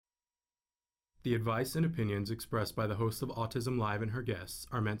The advice and opinions expressed by the host of Autism Live and her guests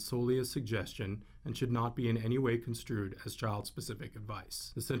are meant solely as suggestion and should not be in any way construed as child-specific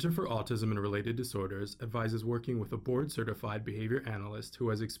advice. The Center for Autism and Related Disorders advises working with a board-certified behavior analyst who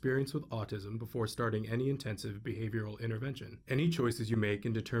has experience with autism before starting any intensive behavioral intervention. Any choices you make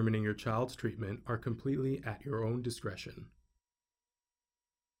in determining your child's treatment are completely at your own discretion.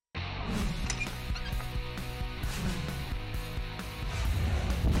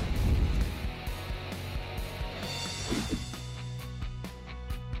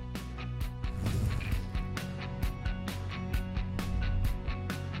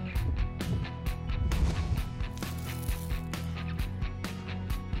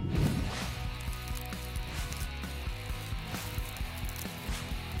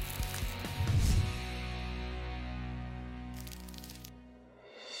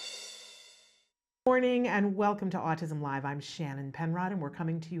 Morning and welcome to Autism Live. I'm Shannon Penrod and we're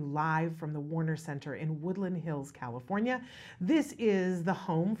coming to you live from the Warner Center in Woodland Hills, California. This is the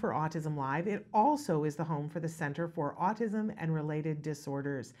home for Autism Live. It also is the home for the Center for Autism and Related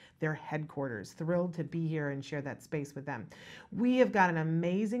Disorders, their headquarters. Thrilled to be here and share that space with them. We have got an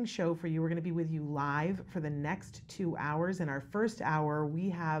amazing show for you. We're going to be with you live for the next 2 hours. In our first hour, we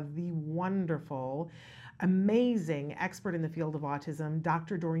have the wonderful, amazing expert in the field of autism,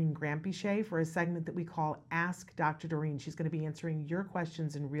 Dr. Doreen Granpeesheh, for a segment that we call Ask Dr. Doreen. She's going to be answering your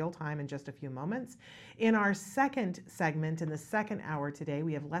questions in real time in just a few moments. In our second segment, in the second hour today,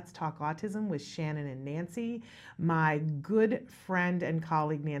 we have Let's Talk Autism with Shannon and Nancy. My good friend and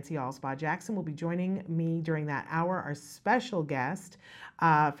colleague, Nancy Alspaugh-Jackson, will be joining me during that hour. Our special guest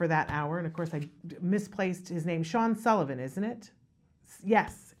for that hour, and of course I misplaced his name, Sean Sullivan, isn't it?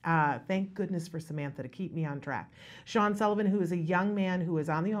 Yes. Thank goodness for Samantha to keep me on track. Sean Sullivan, who is a young man who is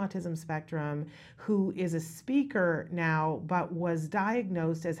on the autism spectrum, who is a speaker now, but was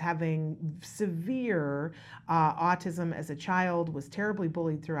diagnosed as having severe autism as a child, was terribly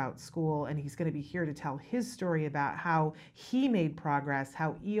bullied throughout school, and he's going to be here to tell his story about how he made progress,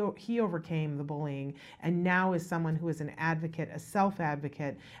 how he overcame the bullying, and now is someone who is an advocate, a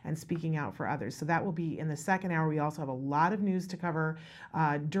self-advocate, and speaking out for others. So that will be in the second hour. We also have a lot of news to cover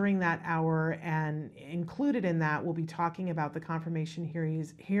during that hour, and included in that we'll be talking about the confirmation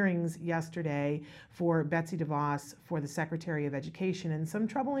hearings yesterday for Betsy DeVos for the Secretary of Education, and some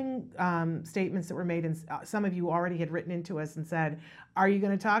troubling statements that were made, and some of you already had written into us and said, are you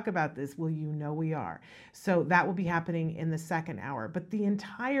going to talk about this? Well, you know we are. So that will be happening in the second hour. But the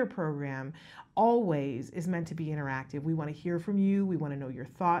entire program always is meant to be interactive. We want to hear from you. We want to know your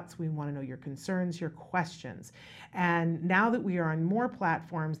thoughts. We want to know your concerns, your questions. And now that we are on more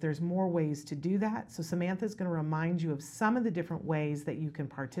platforms, there's more ways to do that. So Samantha's going to remind you of some of the different ways that you can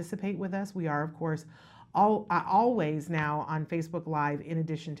participate with us. We are, of course, always now on Facebook Live in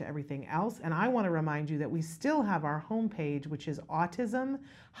addition to everything else. And I want to remind you that we still have our homepage, which is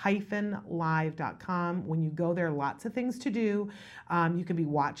autism-live.com. When you go there, lots of things to do. You can be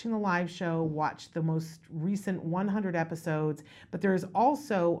watching the live show, watch the most recent 100 episodes, but there's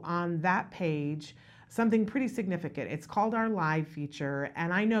also on that page something pretty significant. It's called our live feature,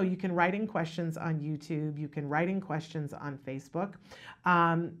 and I know you can write in questions on YouTube, you can write in questions on Facebook,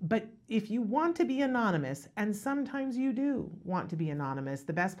 but if you want to be anonymous, and sometimes you do want to be anonymous,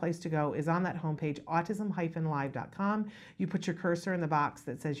 the best place to go is on that homepage, autism-live.com. You put your cursor in the box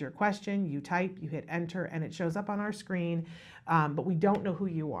that says your question, you type, you hit enter, and it shows up on our screen, but we don't know who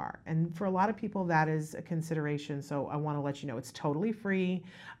you are. And for a lot of people, that is a consideration, so I want to let you know it's totally free,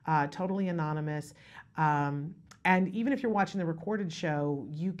 totally anonymous. And even if you're watching the recorded show,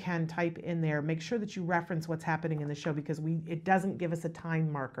 you can type in there, make sure that you reference what's happening in the show, because it doesn't give us a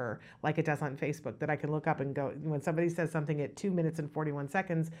time marker like it does on Facebook that I can look up and go, when somebody says something at 2 minutes and 41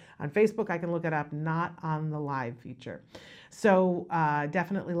 seconds, on Facebook I can look it up, not on the live feature. So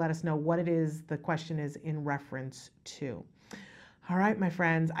definitely let us know what it is the question is in reference to. All right, my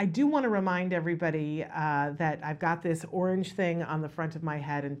friends, I do want to remind everybody that I've got this orange thing on the front of my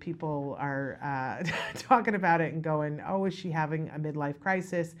head, and people are talking about it and going, oh, is she having a midlife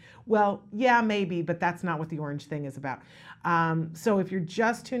crisis? Well, yeah, maybe, but that's not what the orange thing is about. So if you're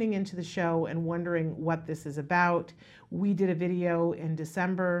just tuning into the show and wondering what this is about, we did a video in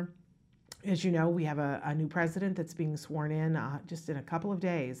December. As you know, we have a new president that's being sworn in just in a couple of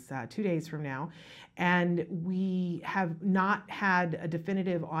days, 2 days from now. And we have not had a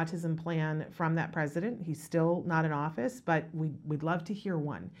definitive autism plan from that president. He's still not in office, but we'd love to hear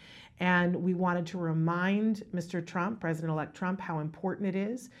one. And we wanted to remind Mr. Trump, President-elect Trump, how important it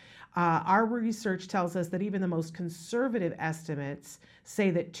is. Our research tells us that even the most conservative estimates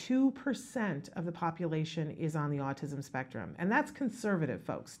say that 2% of the population is on the autism spectrum. And that's conservative,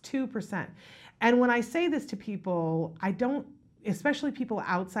 folks, 2%. And when I say this to people, I don't, especially people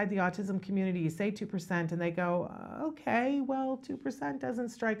outside the autism community, you say 2% and they go, okay, well, 2% doesn't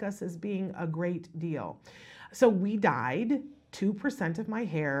strike us as being a great deal. So we dyed 2% of my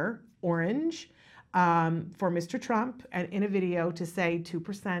hair orange for Mr. Trump, and in a video to say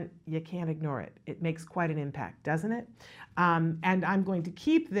 2%, you can't ignore it. It makes quite an impact, doesn't it? And I'm going to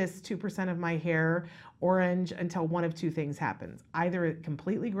keep this 2% of my hair orange until one of two things happens. Either it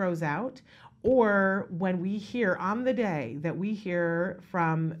completely grows out, or when we hear, on the day that we hear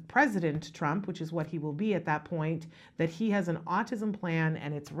from President Trump, which is what he will be at that point, that he has an autism plan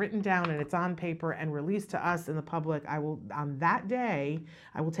and it's written down and it's on paper and released to us in the public, I will, on that day,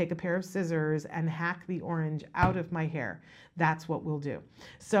 I will take a pair of scissors and hack the orange out of my hair. That's what we'll do.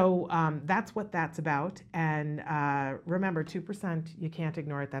 So that's what that's about. And remember, 2%, you can't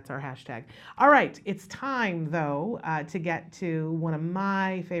ignore it. That's our hashtag. All right, it's time, though, to get to one of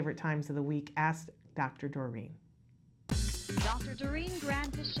my favorite times of the week, Ask Dr. Doreen. Dr. Doreen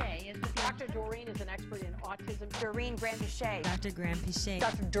Grand-Pichet is Dr. Doreen is an expert in autism. Doreen Grand-Pichet. Dr. Grand-Pichet.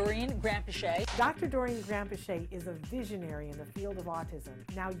 Dr. Doreen Grand-Pichet. Dr. Doreen Grand-Pichet is a visionary in the field of autism.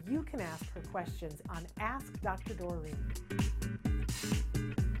 Now you can ask her questions on Ask Dr. Doreen.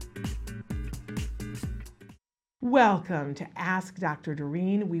 Welcome to Ask Dr.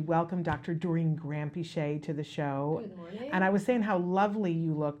 Doreen. We welcome Dr. Doreen Grand-Pichet to the show. Good morning. And I was saying how lovely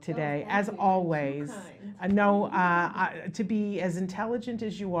you look today, as you. always. You're so kind. To be as intelligent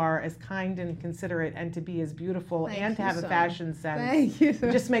as you are, as kind and considerate, and to be as beautiful, Thank and to you have a so fashion sense. Thank you.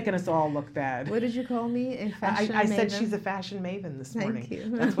 You're just making us all look bad. What did you call me? A fashion I said maven? she's a fashion maven this Thank morning. you.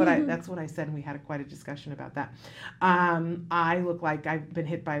 That's what I said, and we had quite a discussion about that. I look like I've been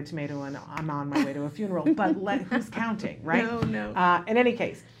hit by a tomato and I'm on my way to a funeral, but who's counting, right? No. In any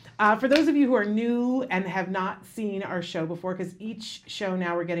case, for those of you who are new and have not seen our show before, because each show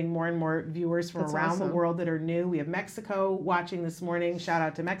now we're getting more and more viewers from That's around the awesome. world that are new. We have Mexico watching this morning. Shout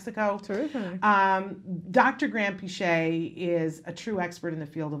out to Mexico. Terrific. Dr. Grand-Pichet is a true expert in the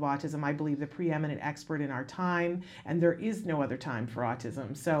field of autism. I believe the preeminent expert in our time, and there is no other time for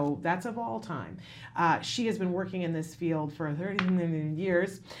autism. So that's of all time. She has been working in this field for 30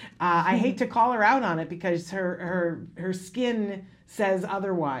 years. I hate to call her out on it because her skin says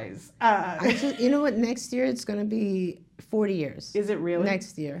otherwise. You know what? Next year it's going to be 40 years. Is it really?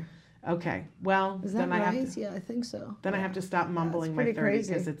 Next year. Okay. Well, Is that then I right? have to. Yeah, I think so. Then I have to stop mumbling my pretty 30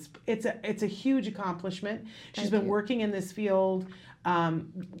 crazy. because it's a huge accomplishment. She's Thank been you. working in this field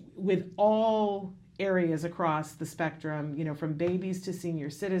with all areas across the spectrum, from babies to senior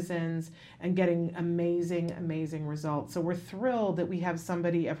citizens, and getting amazing results. So we're thrilled that we have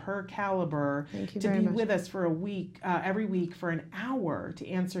somebody of her caliber Thank you to very be much. with us for a week, every week for an hour to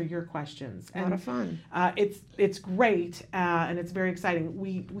answer your questions. A lot of fun. It's great and it's very exciting.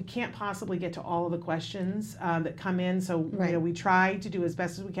 We can't possibly get to all of the questions that come in, so Right. we try to do as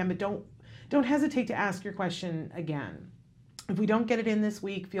best as we can, but don't hesitate to ask your question again. If we don't get it in this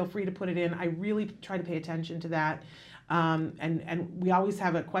week, feel free to put it in. I really try to pay attention to that. And we always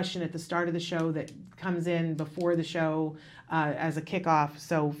have a question at the start of the show that comes in before the show as a kickoff.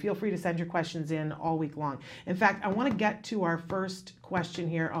 So feel free to send your questions in all week long. In fact, I want to get to our first question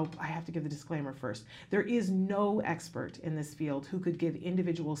here. Oh, I have to give the disclaimer first. There is no expert in this field who could give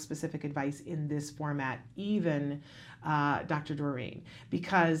individual specific advice in this format, even Dr. Doreen,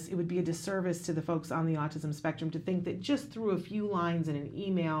 because it would be a disservice to the folks on the autism spectrum to think that just through a few lines in an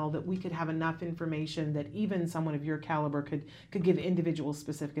email that we could have enough information that even someone of your caliber could give individual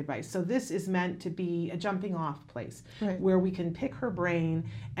specific advice. So this is meant to be a jumping off place Right. where we can pick her brain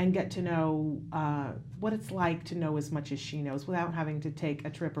and get to know what it's like to know as much as she knows without having to take a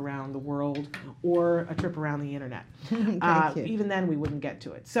trip around the world or a trip around the internet. Thank you. Even then we wouldn't get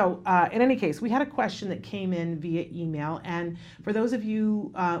to it. So in any case, we had a question that came in via email, and for those of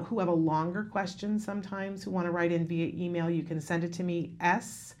you who have a longer question sometimes, who want to write in via email, you can send it to me,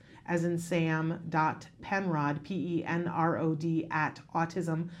 S as in Sam, .penrod, PENROD,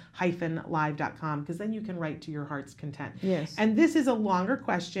 @autism-live.com, because then you can write to your heart's content. Yes. And this is a longer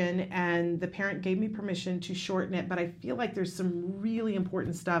question, and the parent gave me permission to shorten it, but I feel like there's some really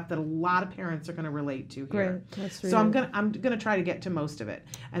important stuff that a lot of parents are going to relate to here. Great. That's So I'm really- gonna try to get to most of it,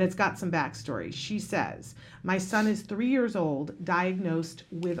 and it's got some backstory. She says, "My son is 3 years old, diagnosed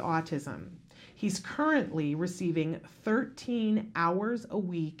with autism. He's currently receiving 13 hours a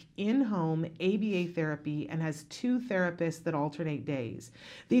week in-home ABA therapy and has 2 therapists that alternate days.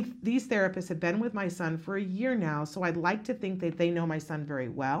 These therapists have been with my son for a year now, so I'd like to think that they know my son very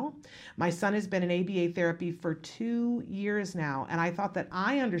well. My son has been in ABA therapy for 2 years now, and I thought that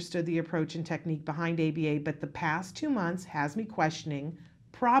I understood the approach and technique behind ABA, but the past 2 months has me questioning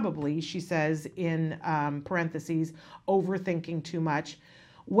probably, she says in parentheses, overthinking too much.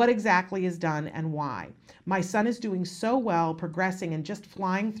 What exactly is done and why? My son is doing so well, progressing and just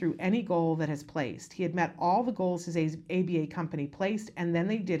flying through any goal that is placed. He had met all the goals his ABA company placed, and then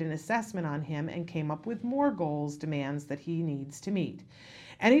they did an assessment on him and came up with more goals, demands that he needs to meet.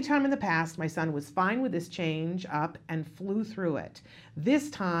 Anytime in the past, my son was fine with this change up and flew through it. This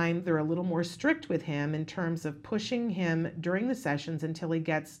time, they're a little more strict with him in terms of pushing him during the sessions until he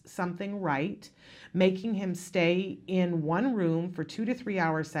gets something right, making him stay in one room for 2 to 3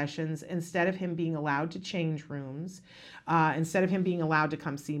 hour sessions instead of him being allowed to change rooms, instead of him being allowed to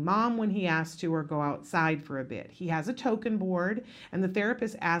come see mom when he asks to or go outside for a bit. He has a token board, and the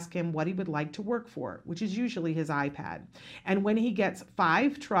therapist asks him what he would like to work for, which is usually his iPad. And when he gets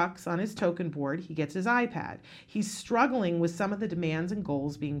 5 trucks on his token board, he gets his iPad. He's struggling with some of the demands and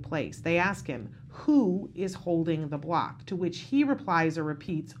goals being placed. They ask him, who is holding the block? To which he replies or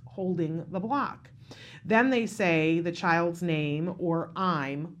repeats, holding the block. Then they say the child's name or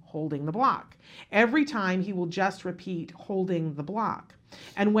I'm holding the block. Every time he will just repeat holding the block.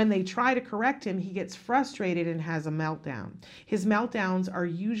 And when they try to correct him, he gets frustrated and has a meltdown. His meltdowns are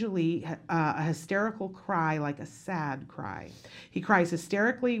usually a hysterical cry, like a sad cry. He cries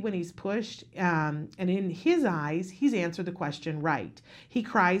hysterically when he's pushed, and in his eyes, he's answered the question right. He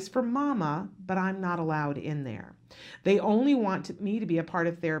cries for mama, but I'm not allowed in there. They only want me to be a part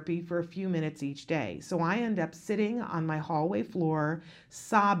of therapy for a few minutes each day. So I end up sitting on my hallway floor,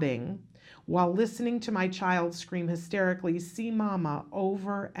 sobbing, while listening to my child scream hysterically, see mama,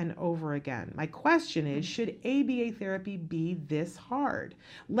 over and over again. My question is, should ABA therapy be this hard,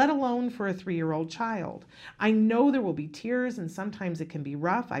 let alone for a 3-year-old child? I know there will be tears and sometimes it can be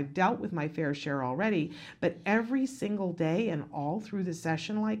rough. I've dealt with my fair share already, but every single day and all through the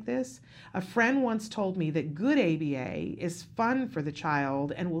session like this, a friend once told me that good ABA is fun for the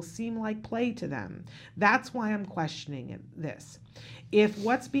child and will seem like play to them. That's why I'm questioning this. If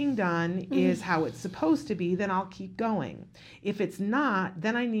what's being done is how it's supposed to be, then I'll keep going. If it's not,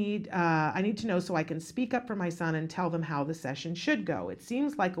 then I need to know so I can speak up for my son and tell them how the session should go. It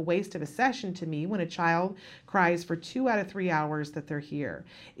seems like a waste of a session to me when a child cries for 2 out of 3 hours that they're here.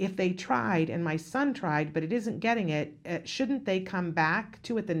 If they tried, and my son tried, but it isn't getting it, shouldn't they come back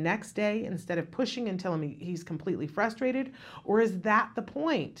to it the next day instead of pushing until he's completely frustrated? Or is that the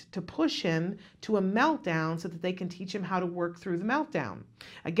point, to push him to a meltdown so that they can teach him how to work through the meltdown?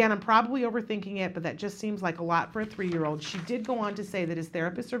 Again, I'm probably overthinking it, but that just seems like a lot for a 3-year-old. She did go on to say that his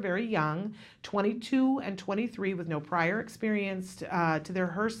therapists are very young, 22 and 23, with no prior experience to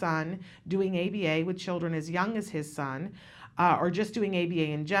her son doing ABA with children as young as his son, or just doing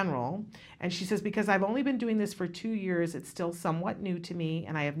ABA in general. And she says, because I've only been doing this for 2 years, it's still somewhat new to me,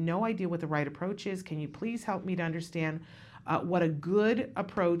 and I have no idea what the right approach is. Can you please help me to understand what a good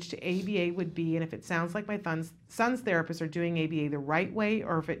approach to ABA would be, and if it sounds like my son's therapists are doing ABA the right way,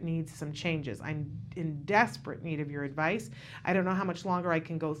 or if it needs some changes. I'm in desperate need of your advice. I don't know how much longer I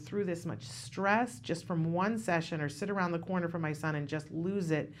can go through this much stress just from one session, or sit around the corner from my son and just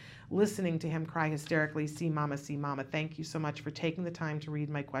lose it, listening to him cry hysterically, see mama, see mama. Thank you so much for taking the time to read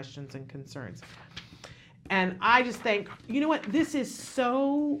my questions and concerns. And I just think, you know what, this is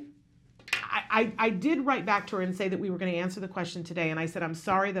so... I did write back to her and say that we were going to answer the question today, and I said, I'm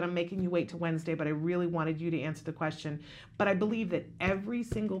sorry that I'm making you wait till Wednesday, but I really wanted you to answer the question. But I believe that every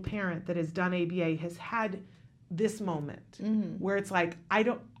single parent that has done ABA has had this moment where it's like, I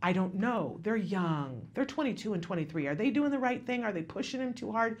don't know. They're young. They're 22 and 23. Are they doing the right thing? Are they pushing him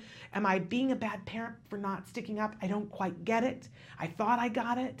too hard? Am I being a bad parent for not sticking up? I don't quite get it. I thought I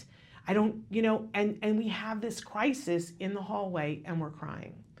got it. I don't, and we have this crisis in the hallway and we're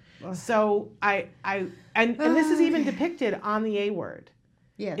crying. So and this is even depicted on the A word.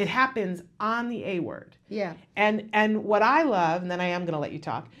 Yes. It happens on the A word. Yeah. And what I love, and then I am going to let you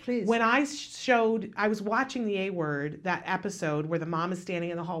talk. Please. When I was watching the A word, that episode where the mom is standing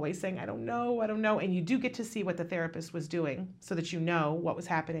in the hallway saying, I don't know. And you do get to see what the therapist was doing so that you know what was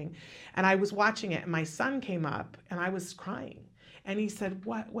happening. And I was watching it and my son came up and I was crying. And he said,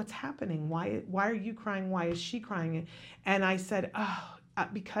 what's happening? Why are you crying? Why is she crying? And I said,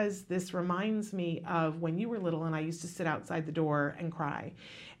 because this reminds me of when you were little and I used to sit outside the door and cry.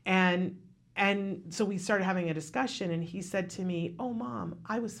 And so we started having a discussion and he said to me, oh, Mom,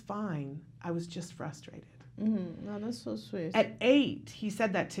 I was fine. I was just frustrated. No, that's so sweet. At 8, he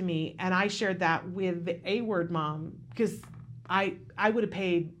said that to me, and I shared that with the A word mom because I would have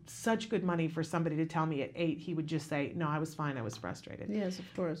paid such good money for somebody to tell me at 8 he would just say, no, I was fine, I was frustrated. Yes,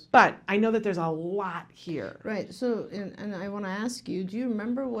 of course. But I know that there's a lot here. Right. So, and I want to ask you, do you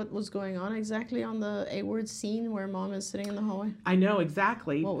remember what was going on exactly on the A-word scene where mom is sitting in the hallway? I know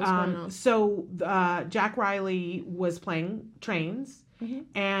exactly. What was going on? So Jack Riley was playing trains,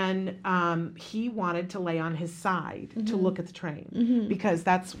 and he wanted to lay on his side to look at the train because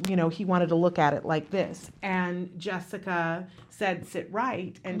that's, he wanted to look at it like this. And Jessica said, sit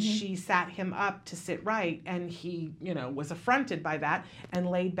right, and she sat him up to sit right, and he, was affronted by that and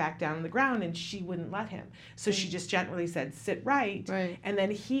laid back down on the ground, and she wouldn't let him. So she just gently said, sit right. And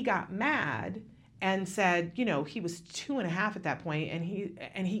then he got mad and said, he was 2.5 at that point,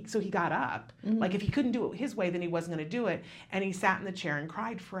 so he got up. Like if he couldn't do it his way, then he wasn't going to do it, and he sat in the chair and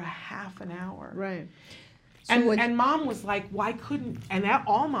cried for a half an hour. Right. So and mom was like, why couldn't? And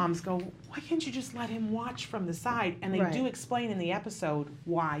all moms go, why can't you just let him watch from the side? And they do explain in the episode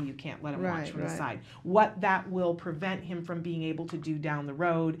why you can't let him watch from the side. What that will prevent him from being able to do down the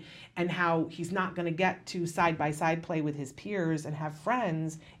road, and how he's not going to get to side-by-side play with his peers and have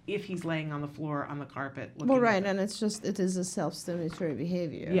friends if he's laying on the floor on the carpet. And it is a self-stimulatory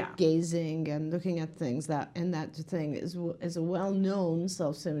behavior. Yeah. Gazing and looking at things that thing is a well-known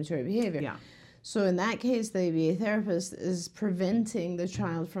self-stimulatory behavior. Yeah. So in that case, the ABA therapist is preventing the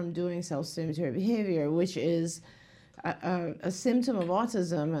child from doing self-stimulatory behavior, which is a symptom of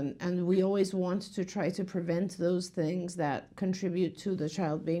autism, and we always want to try to prevent those things that contribute to the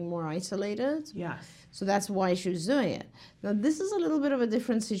child being more isolated. Yes. So that's why she was doing it. Now, this is a little bit of a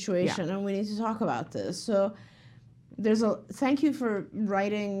different situation, and we need to talk about this. So thank you for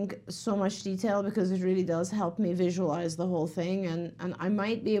writing so much detail, because it really does help me visualize the whole thing, and I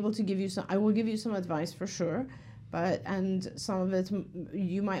might be able to give you I will give you some advice for sure, and some of it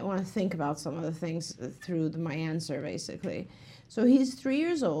you might want to think about some of the things through my answer, basically. So he's 3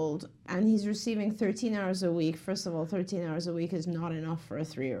 years old, and he's receiving 13 hours a week. First of all, 13 hours a week is not enough for a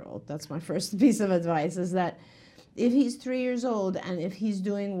 3-year-old. That's my first piece of advice, is that if he's 3 years old and if he's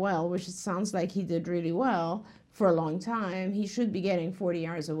doing well, which it sounds like he did really well for a long time, he should be getting 40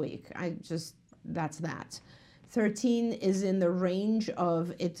 hours a week. That's that. 13 is in the range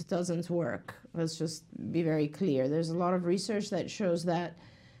of it doesn't work. Let's just be very clear. There's a lot of research that shows that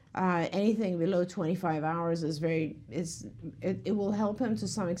anything below 25 hours it will help him to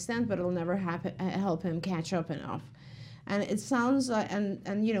some extent, but it'll never help him catch up enough. And it sounds like, and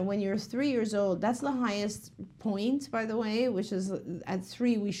when you're 3 years old, that's the highest point, by the way, which is at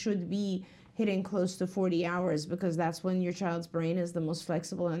 3 we should be hitting close to 40 hours, because that's when your child's brain is the most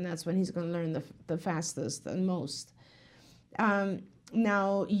flexible, and that's when he's going to learn the fastest and most.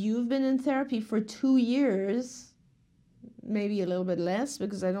 Now, you've been in therapy for 2 years, maybe a little bit less,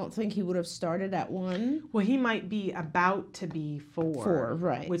 because I don't think he would have started at 1. Well, he might be about to be 4. 4,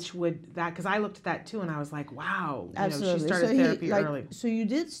 right. Which because I looked at that too, and I was like, wow, absolutely. She started therapy early. So you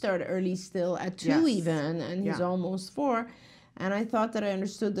did start early still at 2 even, and he's almost 4. And I thought that I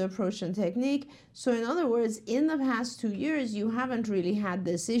understood the approach and technique. So in other words, in the past 2 years, you haven't really had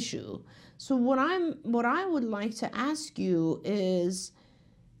this issue. So what I would like to ask you is,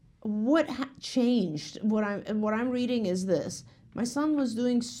 what changed? What I'm reading is this: my son was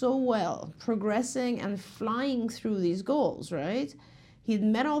doing so well, progressing and flying through these goals, right? He'd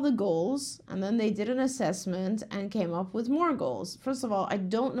met all the goals, and then they did an assessment and came up with more goals. First of all, I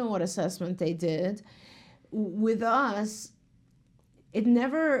don't know what assessment they did. With us, it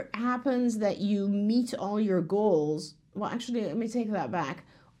never happens that you meet all your goals. Well, actually, let me take that back.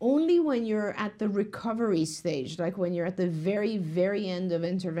 Only when you're at the recovery stage, like when you're at the very, very end of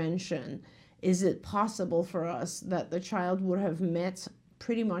intervention, is it possible for us that the child would have met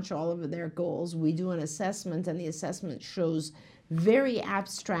pretty much all of their goals. We do an assessment, and the assessment shows very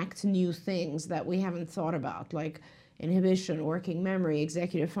abstract new things that we haven't thought about, like inhibition, working memory,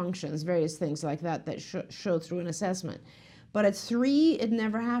 executive functions, various things like that show through an assessment. But at 3, it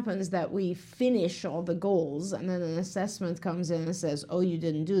never happens that we finish all the goals and then an assessment comes in and says, oh, you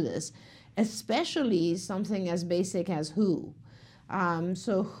didn't do this, especially something as basic as who.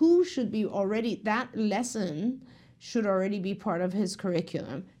 So who should be already, that lesson should already be part of his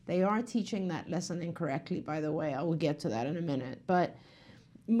curriculum. They are teaching that lesson incorrectly, by the way. I will get to that in a minute. But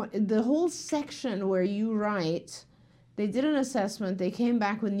the whole section where you write, they did an assessment, they came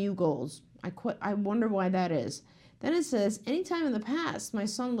back with new goals. I wonder why that is. Then it says, anytime in the past, my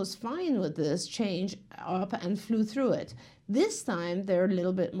son was fine with this change up and flew through it. This time, they're a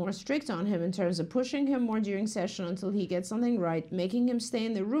little bit more strict on him in terms of pushing him more during session until he gets something right, making him stay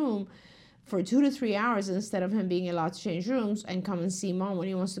in the room for 2 to 3 hours instead of him being allowed to change rooms and come and see mom when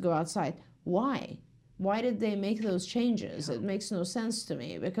he wants to go outside. Why? Why did they make those changes? It makes no sense to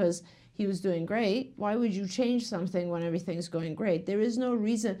me, because he was doing great. Why would you change something when everything's going great? There is no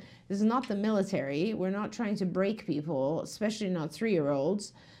reason. This is not the military. We're not trying to break people, especially not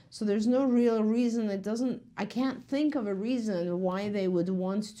 3-year-olds. So there's no real reason. I can't think of a reason why they would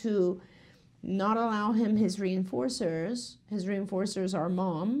want to not allow him his reinforcers. His reinforcers are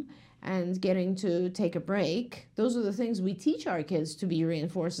mom and getting to take a break. Those are the things we teach our kids to be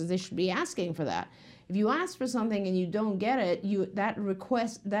reinforcers. They should be asking for that. If you ask for something and you don't get it,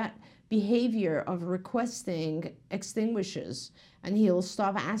 that behavior of requesting extinguishes, and he'll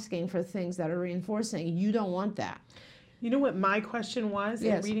stop asking for things that are reinforcing. You don't want that. You know what my question was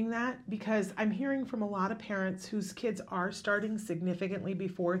Yes. in reading that? Because I'm hearing from a lot of parents whose kids are starting significantly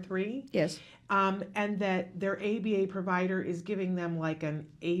before 3. Yes. And that their ABA provider is giving them like an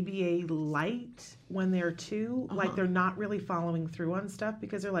ABA light when they're 2. Like they're not really following through on stuff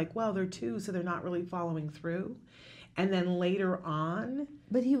because they're like, well, they're 2, so they're not really following through. And then later on,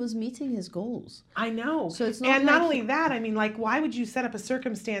 But he was meeting his goals. I know. So it's not and not like only that, I mean, like, why would you set up a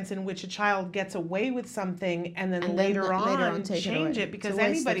circumstance in which a child gets away with something and then later on take change away? it? Because It's a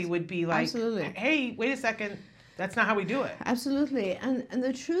waste anybody of- would be like, Absolutely. hey, wait a second, that's not how we do it. Absolutely. And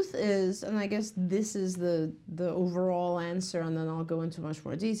the truth is, and I guess this is the overall answer, and then I'll go into much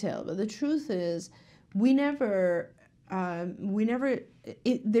more detail, but the truth is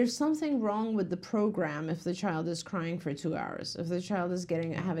there's something wrong with the program if the child is crying for 2 hours, if the child is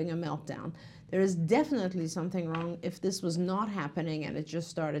having a meltdown. There is definitely something wrong if this was not happening and it just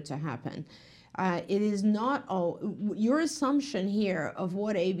started to happen. It is not your assumption here of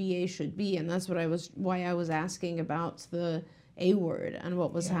what ABA should be, and that's why I was asking about the A word and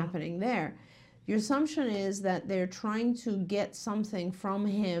what was happening there. Your assumption is that they're trying to get something from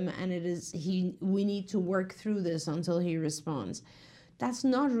him, and we need to work through this until he responds. That's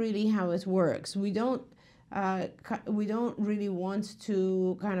not really how it works. We don't really want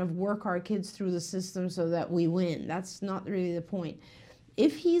to kind of work our kids through the system so that we win. That's not really the point.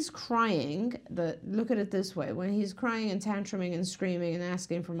 If he's crying, look at it this way: when he's crying and tantruming and screaming and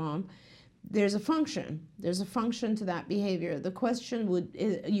asking for mom, there's a function. There's a function to that behavior. The question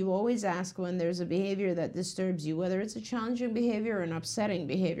you always ask when there's a behavior that disturbs you, whether it's a challenging behavior or an upsetting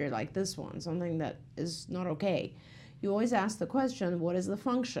behavior like this one, something that is not okay. You always ask the question, what is the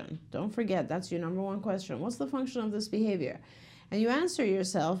function? Don't forget, that's your number one question. What's the function of this behavior? And you answer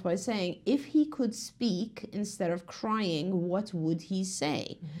yourself by saying, if he could speak instead of crying, what would he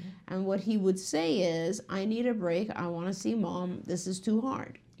say? Mm-hmm. And what he would say is, I need a break. I want to see mom. This is too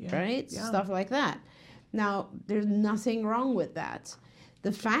hard. Yeah. Right? Yeah. Stuff like that. Now, there's nothing wrong with that.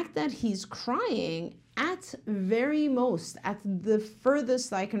 The fact that he's crying at the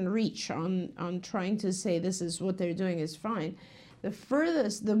furthest I can reach on trying to say this is what they're doing is fine. The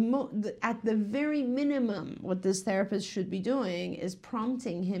furthest, at the very minimum, what this therapist should be doing is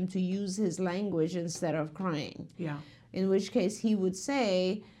prompting him to use his language instead of crying. Yeah. In which case he would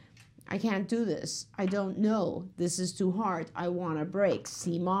say, I can't do this. I don't know. This is too hard. I want a break.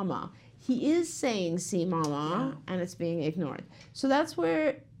 See mama. He is saying see mama, and it's being ignored. So that's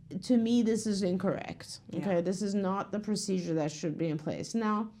where, to me, this is incorrect. Okay, this is not the procedure that should be in place.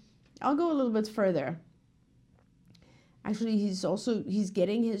 Now, I'll go a little bit further. Actually, he's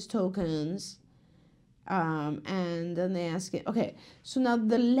getting his tokens, and then they ask it. Okay, so now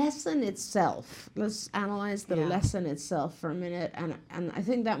the lesson itself. Let's analyze the lesson itself for a minute, and I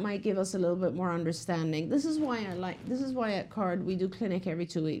think that might give us a little bit more understanding. This is why at CARD we do clinic every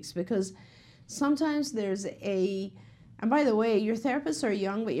 2 weeks, because sometimes there's and by the way, your therapists are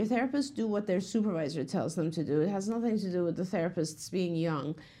young, but your therapists do what their supervisor tells them to do. It has nothing to do with the therapists being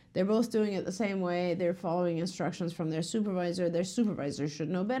young. They're both doing it the same way. They're following instructions from their supervisor. Their supervisor should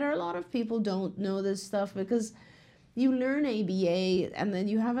know better. A lot of people don't know this stuff because you learn ABA and then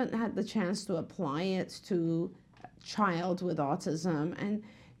you haven't had the chance to apply it to a child with autism. And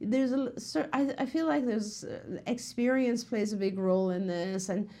I feel like there's experience plays a big role in this,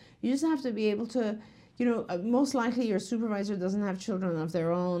 and you just have to be able to, most likely your supervisor doesn't have children of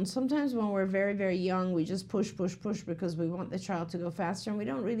their own. Sometimes when we're very, very young, we just push because we want the child to go faster, and we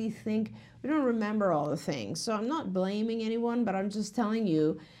don't really we don't remember all the things. So I'm not blaming anyone, but I'm just telling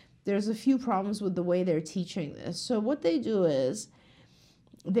you there's a few problems with the way they're teaching this. So what they do is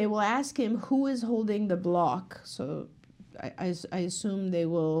they will ask him who is holding the block. So I assume they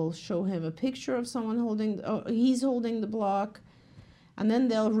will show him a picture of someone he's holding the block. And then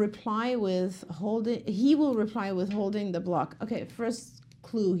they'll reply with he will reply with holding the block. Okay, first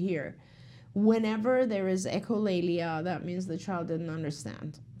clue here. Whenever there is echolalia, that means the child didn't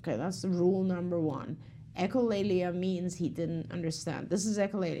understand. Okay, that's rule number one. echolalia means he didn't understand. This is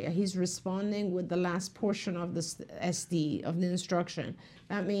echolalia. He's responding with the last portion of the SD, of the instruction.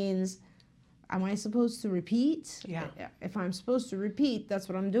 That means, am I supposed to repeat? Yeah. If I'm supposed to repeat, that's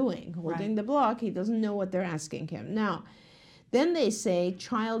what I'm doing. Holding the block, he doesn't know what they're asking him. Now, then they say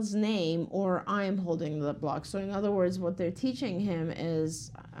child's name or I'm holding the block. So in other words, what they're teaching him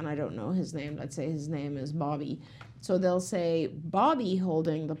is, and I don't know his name, let's say his name is Bobby. So they'll say Bobby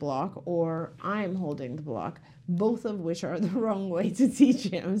holding the block or I'm holding the block, both of which are the wrong way to teach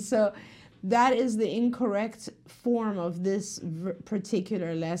him. So that is the incorrect form of this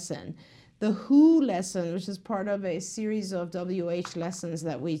particular lesson. The who lesson, which is part of a series of WH lessons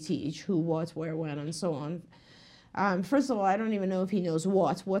that we teach, who, what, where, when, and so on. First of all, I don't even know if he knows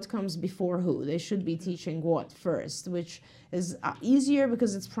what comes before who. They should be teaching what first, which is easier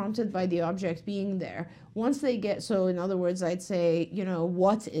because it's prompted by the object being there. Once they get, so in other words, I'd say, you know,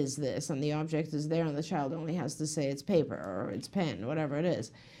 what is this? And the object is there and the child only has to say it's paper or it's pen, whatever it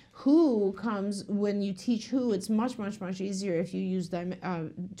is. Who comes, when you teach who, it's much, much, much easier if you use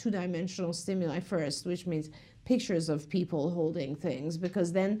two-dimensional stimuli first, which means pictures of people holding things,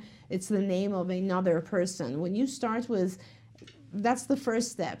 because then it's the name of another person. When you start with, that's the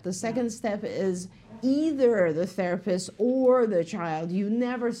first step. The second step is either the therapist or the child. You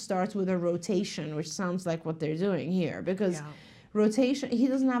never start with a rotation, which sounds like what they're doing here, because rotation, he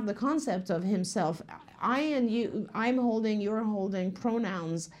doesn't have the concept of himself. I and you, I'm holding, you're holding,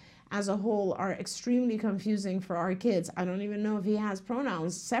 pronouns as a whole are extremely confusing for our kids. I don't even know if he has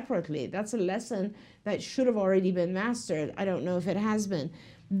pronouns separately. That's a lesson that should have already been mastered. I don't know if it has been.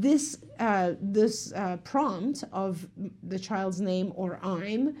 This prompt of the child's name or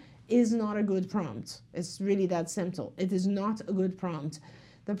I'm is not a good prompt. It's really that simple. It is not a good prompt.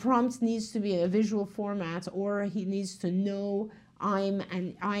 The prompt needs to be in a visual format, or he needs to know I'm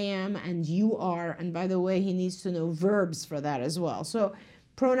and I am and you are. And by the way, he needs to know verbs for that as well. So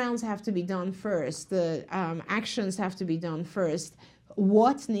pronouns have to be done first. The actions have to be done first.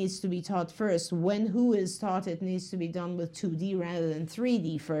 What needs to be taught first? When who is taught, it needs to be done with 2D rather than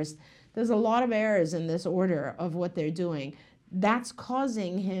 3D first. There's a lot of errors in this order of what they're doing. That's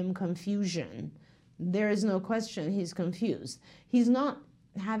causing him confusion. There is no question he's confused. He's not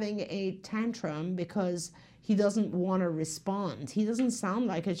having a tantrum because he doesn't want to respond. He doesn't sound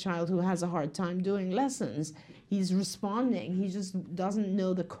like a child who has a hard time doing lessons. He's responding. He just doesn't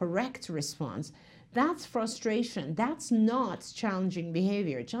know the correct response. That's frustration. That's not challenging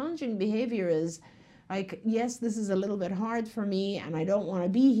behavior. Challenging behavior is like, yes, this is a little bit hard for me and I don't want to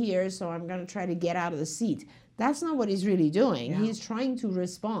be here, so I'm going to try to get out of the seat. That's not what he's really doing. He's trying to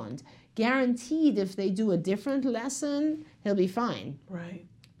respond. Guaranteed, if they do a different lesson, he'll be fine. Right.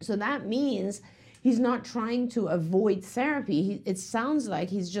 So that means he's not trying to avoid therapy. It sounds like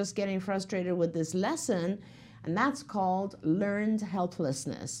he's just getting frustrated with this lesson, and that's called learned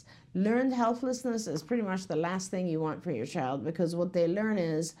helplessness. Learned helplessness is pretty much the last thing you want for your child, because what they learn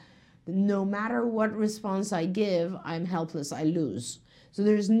is no matter what response I give, I'm helpless, I lose. So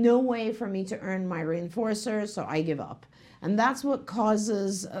there's no way for me to earn my reinforcer, so I give up. And that's what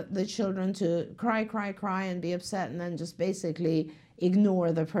causes the children to cry, cry, cry, and be upset, and then just basically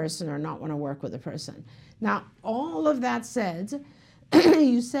ignore the person or not want to work with the person. Now, all of that said,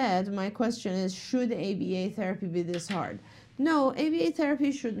 you said, my question is, should ABA therapy be this hard? No, ABA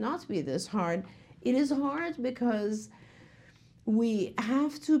therapy should not be this hard. It is hard because we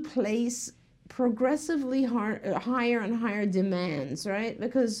have to place progressively higher and higher demands, right?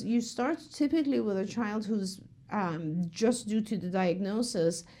 Because you start typically with a child who's just due to the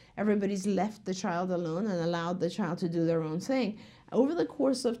diagnosis, everybody's left the child alone and allowed the child to do their own thing. Over the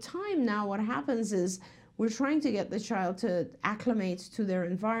course of time now, what happens is we're trying to get the child to acclimate to their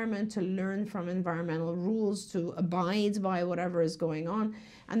environment, to learn from environmental rules, to abide by whatever is going on.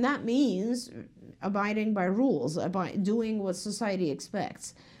 And that means abiding by rules, doing what society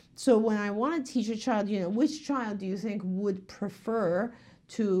expects. So when I want to teach a child, you know, which child do you think would prefer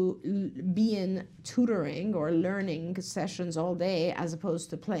to be in tutoring or learning sessions all day as opposed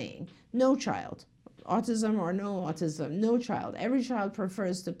to playing? No child. Autism or no autism, no child. Every child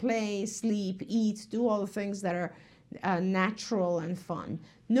prefers to play, sleep, eat, do all the things that are natural and fun.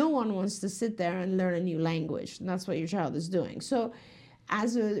 No one wants to sit there and learn a new language. And that's what your child is doing. So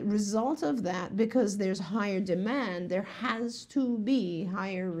as a result of that, because there's higher demand, there has to be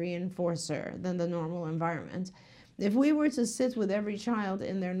higher reinforcer than the normal environment. If we were to sit with every child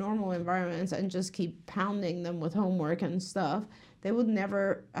in their normal environment and just keep pounding them with homework and stuff, they would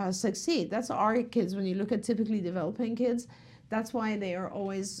never succeed. That's our kids. When you look at typically developing kids, that's why they are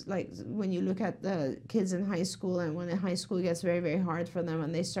always, like, when you look at the kids in high school, and when in high school gets very, very hard for them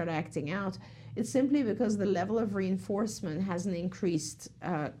and they start acting out, It's simply because the level of reinforcement hasn't increased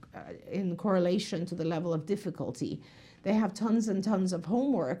in correlation to the level of difficulty. They have tons and tons of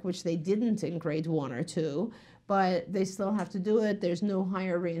homework, which they didn't in grade 1 or 2, but they still have to do it. There's no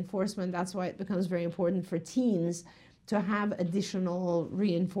higher reinforcement. That's why it becomes very important for teens to have additional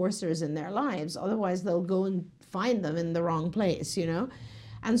reinforcers in their lives. Otherwise, they'll go and find them in the wrong place, you know?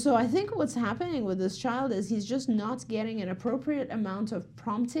 And so I think what's happening with this child is he's just not getting an appropriate amount of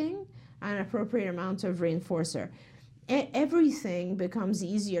prompting and an appropriate amount of reinforcer. Everything becomes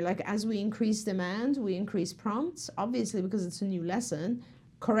easier. Like as we increase demand, we increase prompts, obviously because it's a new lesson,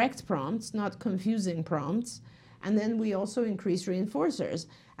 correct prompts, not confusing prompts. And then we also increase reinforcers.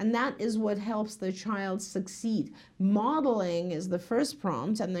 And that is what helps the child succeed. Modeling is the first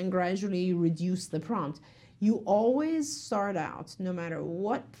prompt, and then gradually you reduce the prompt. You always start out, no matter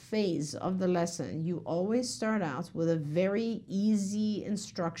what phase of the lesson, you always start out with a very easy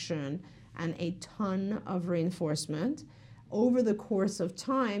instruction and a ton of reinforcement. Over the course of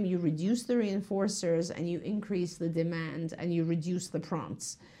time, you reduce the reinforcers and you increase the demand and you reduce the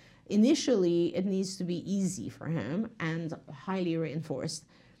prompts. Initially, it needs to be easy for him and highly reinforced.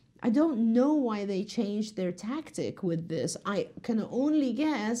 I don't know why they changed their tactic with this. I can only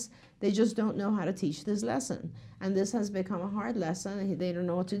guess they just don't know how to teach this lesson. And this has become a hard lesson and they don't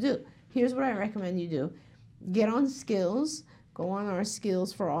know what to do. Here's what I recommend you do. Get on Skills. Go on our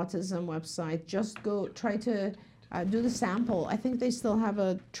Skills for Autism website. Just go try to do the sample. I think they still have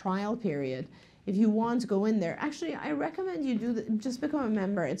a trial period. If you want to go in there, actually, I recommend you just become a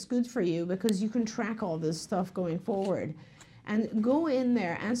member. It's good for you because you can track all this stuff going forward. And go in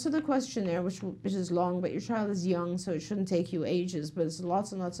there, answer the questionnaire, which is long, but your child is young, so it shouldn't take you ages, but it's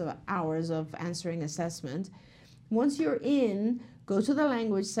lots and lots of hours of answering assessment. Once you're in, go to the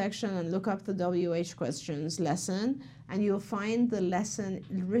language section and look up the WH questions lesson, and you'll find the lesson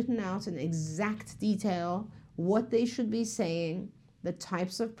written out in exact detail, what they should be saying, the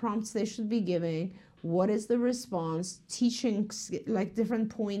types of prompts they should be giving, what is the response, teaching, like different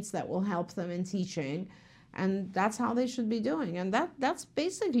points that will help them in teaching, and that's how they should be doing. And that's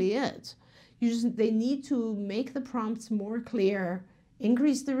basically it. They need to make the prompts more clear,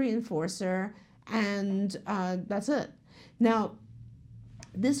 increase the reinforcer, and that's it. Now,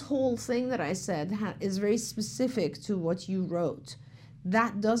 this whole thing that I said is very specific to what you wrote.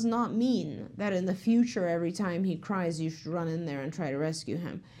 That does not mean that in the future, every time he cries, you should run in there and try to rescue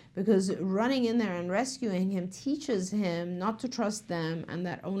him. Because running in there and rescuing him teaches him not to trust them and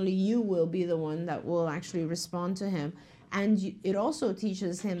that only you will be the one that will actually respond to him. And it also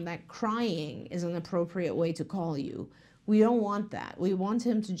teaches him that crying is an appropriate way to call you. We don't want that. We want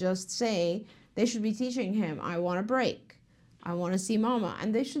him to just say, they should be teaching him, I want a break. I want to see mama.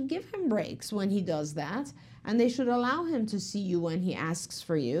 And they should give him breaks when he does that. And they should allow him to see you when he asks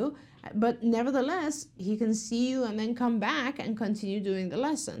for you. But nevertheless, he can see you and then come back and continue doing the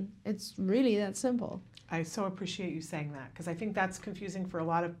lesson. It's really that simple. I so appreciate you saying that, because I think that's confusing for a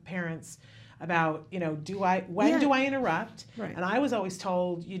lot of parents about, when do I interrupt? Right. And I was always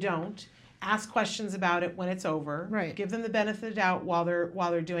told you don't. Ask questions about it when it's over. Right. Give them the benefit of the doubt while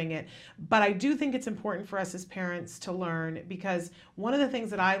they're doing it. But I do think it's important for us as parents to learn, because one of the things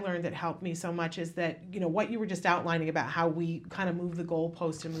that I learned that helped me so much is that, what you were just outlining about how we kind of move the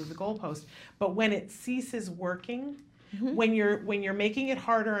goalpost. But when it ceases working, mm-hmm. when you're making it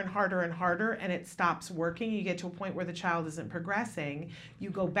harder and harder and harder and it stops working, you get to a point where the child isn't progressing,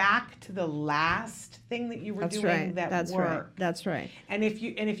 you go back to the last thing that you were doing that worked. Right. That's right. And if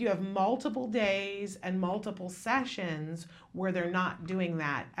you have multiple days and multiple sessions where they're not doing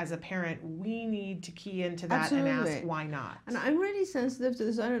that, as a parent, we need to key into that Absolutely. and ask why not. And I'm really sensitive to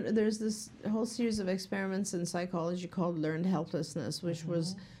this. There's this whole series of experiments in psychology called learned helplessness, which mm-hmm.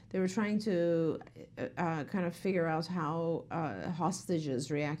 was they were trying to kind of figure out how hostages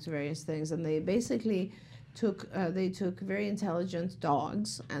react to various things, and they basically took very intelligent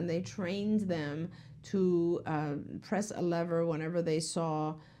dogs and they trained them to press a lever whenever they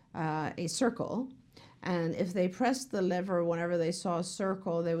saw a circle. And if they pressed the lever whenever they saw a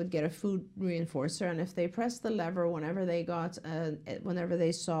circle, they would get a food reinforcer. And if they pressed the lever whenever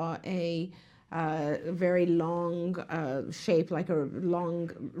they saw a very long shape, like a long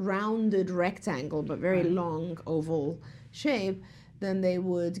rounded rectangle, but very long oval shape, then they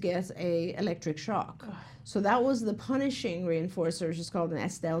would get a electric shock. So that was the punishing reinforcer, which is called an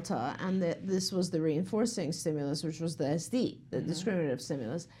S delta, and this was the reinforcing stimulus, which was the SD, the mm-hmm. discriminative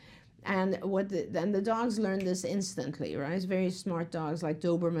stimulus. And the dogs learned this instantly, right? Very smart dogs like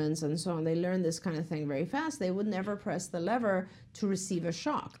Dobermans and so on. They learned this kind of thing very fast. They would never press the lever to receive a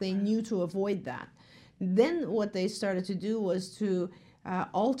shock. They knew to avoid that. Then what they started to do was to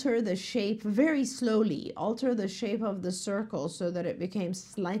alter the shape very slowly, alter the shape of the circle so that it became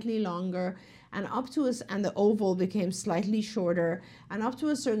slightly longer, and and the oval became slightly shorter, and up to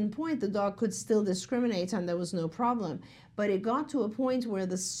a certain point the dog could still discriminate and there was no problem. But it got to a point where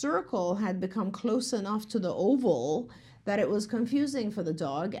the circle had become close enough to the oval that it was confusing for the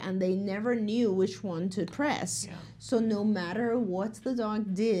dog, and they never knew which one to press. Yeah. So no matter what the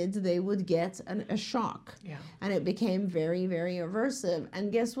dog did, they would get a shock. Yeah. And it became very, very aversive.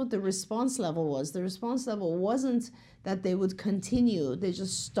 And guess what the response level was? The response level wasn't that they would continue, they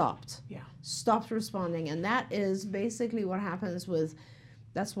just stopped. Yeah. Stopped responding. And that is basically what happens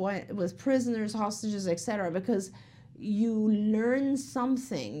that's why with prisoners, hostages, etc., because you learn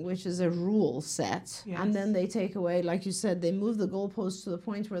something, which is a rule set, Yes. and then they take away, like you said, they move the goalposts to the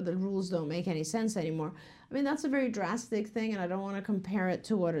point where the rules don't make any sense anymore. I mean, that's a very drastic thing, and I don't want to compare it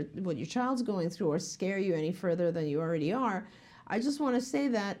to what your child's going through or scare you any further than you already are. I just want to say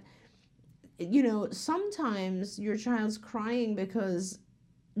that, sometimes your child's crying because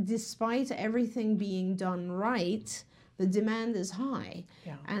despite everything being done right, the demand is high.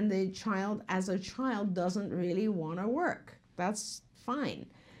 Yeah. And the child, as a child, doesn't really want to work. That's fine.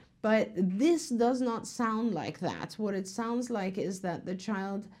 But this does not sound like that. What it sounds like is that the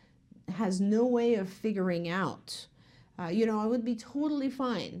child has no way of figuring out. I would be totally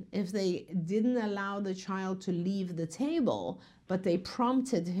fine if they didn't allow the child to leave the table, but they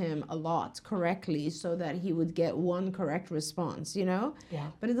prompted him a lot correctly so that he would get one correct response, Yeah.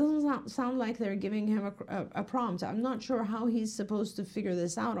 But it doesn't sound like they're giving him a prompt. I'm not sure how he's supposed to figure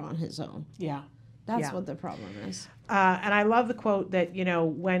this out on his own. Yeah. That's Yeah. what the problem is. And I love the quote that,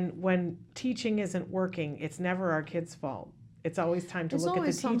 when teaching isn't working, it's never our kids' fault. It's always time to look at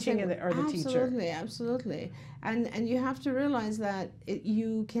the teaching or the teacher. Absolutely. And you have to realize that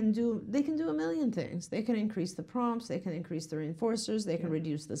they can do a million things. They can increase the prompts, they can increase the reinforcers, they can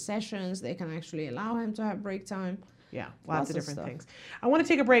reduce the sessions, they can actually allow him to have break time. Yeah, lots of of different stuff. things. I want to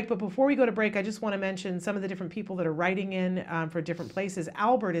take a break, but before we go to break, I just want to mention some of the different people that are writing in for different places.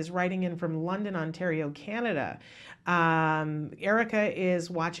 Albert is writing in from London, Ontario, Canada. Erica is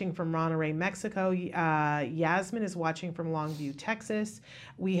watching from Monterrey, Mexico. Yasmin is watching from Longview, Texas.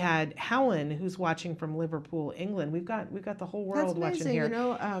 We had Helen, who's watching from Liverpool, England. We've got the whole world watching here.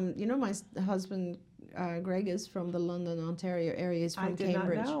 My husband Greg is from the London, Ontario area. He's from I did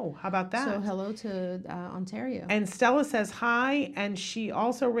Cambridge. not know. How about that? So hello to Ontario. And Stella says hi, and she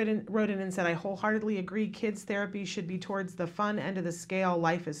also wrote in and said, I wholeheartedly agree. Kids therapy should be towards the fun end of the scale.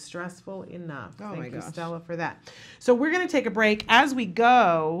 Life is stressful enough. Oh, Thank my you, gosh. Stella, for that. So we're going to take a break. As we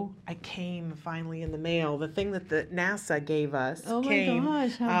go, I came finally in the mail. The thing that the NASA gave us Oh my came.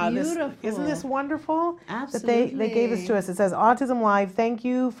 gosh, how beautiful. Isn't this wonderful? Absolutely. That they gave this to us. It says, Autism Live, thank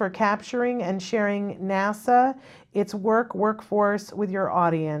you for capturing and sharing NASA, its workforce with your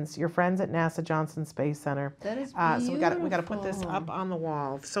audience, your friends at NASA Johnson Space Center. That is So we got to put this up on the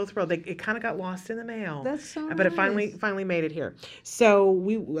wall. So thrilled. It kind of got lost in the mail. That's so But it nice. finally made it here. So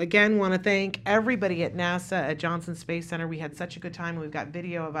we again want to thank everybody at NASA at Johnson Space Center. We had such a good time. We've got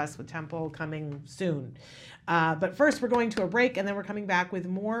video of us with Temple coming soon. But first we're going to a break, and then we're coming back with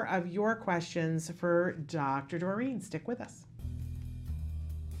more of your questions for Dr. Doreen. Stick with us.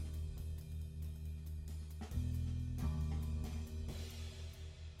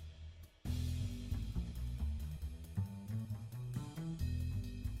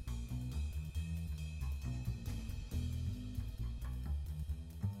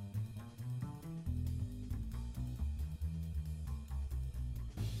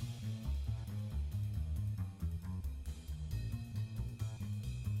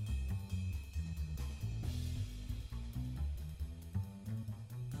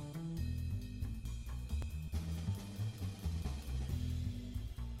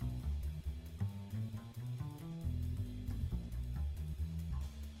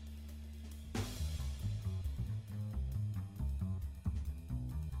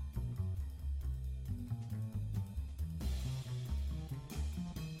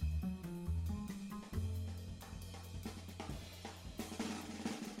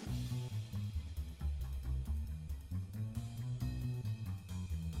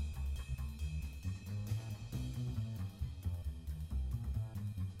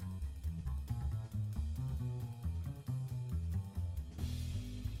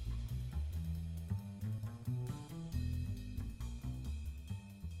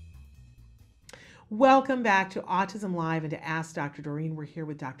 Welcome back to Autism Live and to Ask Dr. Doreen. We're here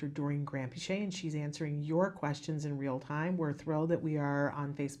with Dr. Doreen Granpeesheh, and she's answering your questions in real time. We're thrilled that we are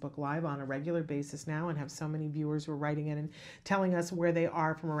on Facebook Live on a regular basis now and have so many viewers who are writing in and telling us where they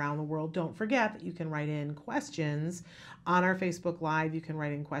are from around the world. Don't forget that you can write in questions on our Facebook Live. You can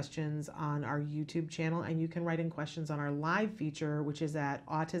write in questions on our YouTube channel, and you can write in questions on our live feature, which is at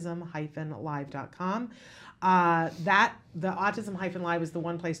autism-live.com. The Autism-Live is the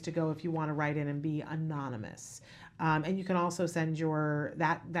one place to go if you want to write in and be anonymous. And you can also send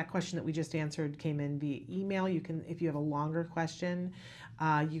that question that we just answered came in via email. You can, if you have a longer question,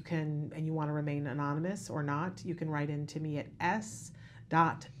 and you want to remain anonymous or not, you can write in to me at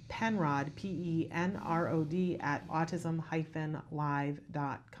s.penrod, Penrod, at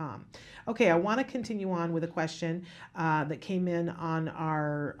autism-live.com. Okay, I want to continue on with a question that came in on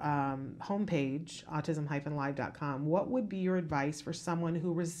our homepage, autism-live.com. What would be your advice for someone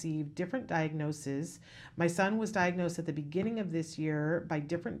who received different diagnoses? My son was diagnosed at the beginning of this year by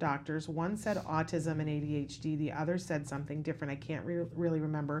different doctors. One said autism and ADHD. The other said something different. I can't really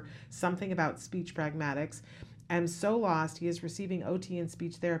remember. Something about speech pragmatics. I'm so lost. He is receiving OT and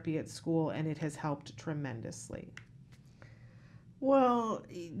speech therapy at school, and it has helped tremendously. Well,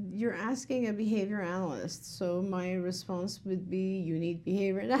 you're asking a behavior analyst, so my response would be you need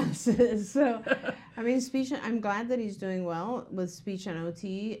behavior analysis. So, I mean, I'm glad that he's doing well with speech and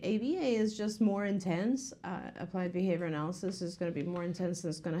OT. ABA is just more intense. Applied behavior analysis is going to be more intense,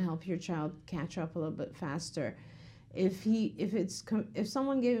 and it's going to help your child catch up a little bit faster. If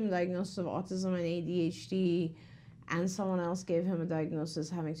someone gave him a diagnosis of autism and ADHD, and someone else gave him a diagnosis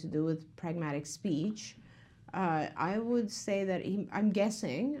having to do with pragmatic speech, I would say that I'm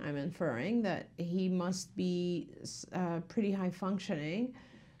inferring that he must be pretty high functioning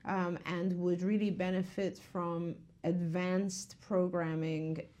and would really benefit from advanced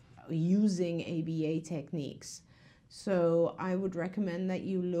programming using ABA techniques. So I would recommend that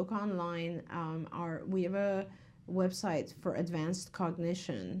you look online. We have a website for advanced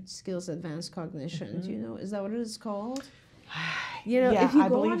cognition, skills advanced cognition. Mm-hmm. Do you know, is that what it is called? Yeah, if you I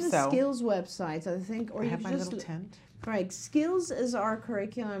go on believe the so. Skills website, I think, or I you have my just little tent. Right, Skills is our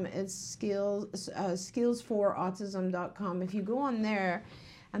curriculum. It's skillsforautism.com. If you go on there,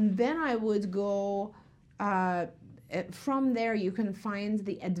 and then I would go from there, you can find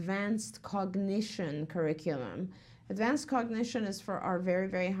the advanced cognition curriculum. Advanced cognition is for our very,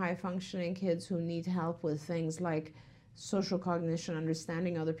 very high functioning kids who need help with things like social cognition,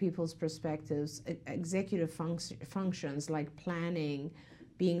 understanding other people's perspectives, executive functions like planning,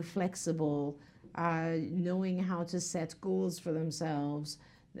 being flexible, knowing how to set goals for themselves,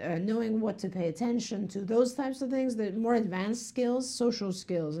 knowing what to pay attention to, those types of things, the more advanced skills, social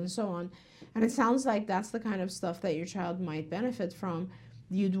skills, and so on. And it sounds like that's the kind of stuff that your child might benefit from.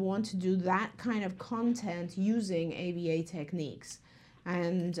 You'd want to do that kind of content using ABA techniques.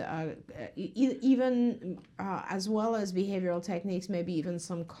 And even as well as behavioral techniques, maybe even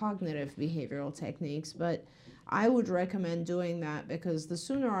some cognitive behavioral techniques. But I would recommend doing that because the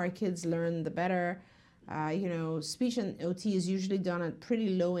sooner our kids learn, the better. Speech and OT is usually done at pretty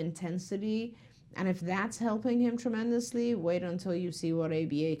low intensity. And if that's helping him tremendously, wait until you see what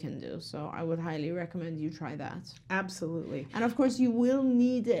ABA can do. So I would highly recommend you try that. Absolutely. And of course, you will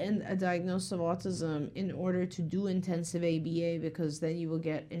need a diagnosis of autism in order to do intensive ABA, because then you will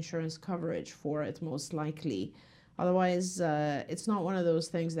get insurance coverage for it, most likely. Otherwise, it's not one of those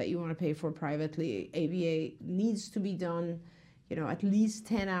things that you want to pay for privately. ABA needs to be done, at least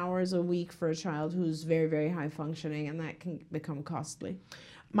 10 hours a week for a child who's very, very high functioning, and that can become costly.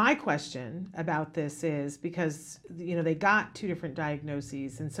 My question about this is because, they got two different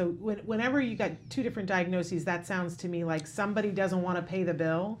diagnoses. And so whenever you got two different diagnoses, that sounds to me like somebody doesn't want to pay the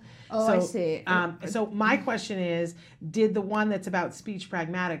bill. Oh, so, I see. So my question is, did the one that's about speech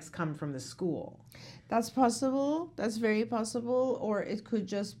pragmatics come from the school? That's possible. That's very possible. Or it could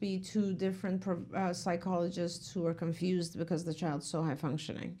just be two different psychologists who are confused because the child's so high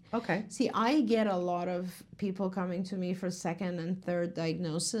functioning. Okay. See, I get a lot of people coming to me for second and third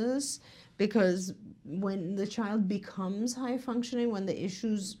diagnosis because when the child becomes high functioning, when the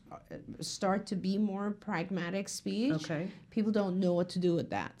issues start to be more pragmatic speech, okay, people don't know what to do with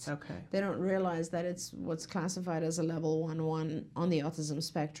that. Okay. They don't realize that it's what's classified as a level 1-1 on the autism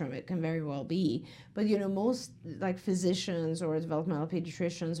spectrum. It can very well be. But, most physicians or developmental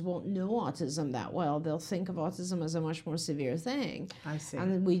pediatricians won't know autism that well. They'll think of autism as a much more severe thing. I see.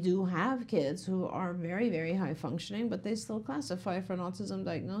 And we do have kids who are very, very high functioning, but they still classify for an autism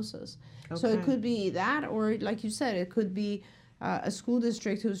diagnosis. Okay. So it could be that, or like you said, it could be a school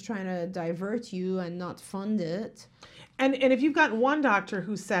district who's trying to divert you and not fund it. And if you've got one doctor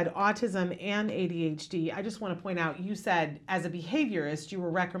who said autism and ADHD, I just want to point out, you said as a behaviorist you were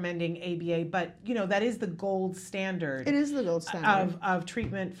recommending ABA, but that is the gold standard. It is the gold standard of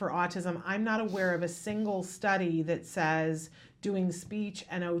treatment for autism. I'm not aware of a single study that says doing speech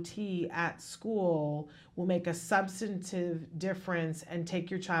and OT at school will make a substantive difference and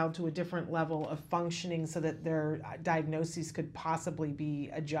take your child to a different level of functioning so that their diagnoses could possibly be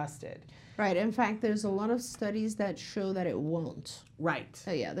adjusted. Right. In fact, there's a lot of studies that show that it won't. Right.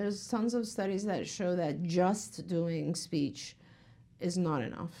 Yeah, there's tons of studies that show that just doing speech is not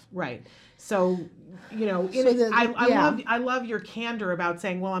enough. Right. So, I love your candor about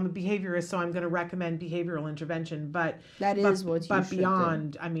saying, well, I'm a behaviorist, so I'm going to recommend behavioral intervention. But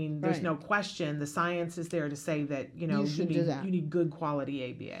beyond, I mean, there's no question. The science is there to say that you need good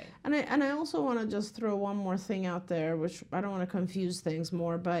quality ABA. And I also want to just throw one more thing out there, which I don't want to confuse things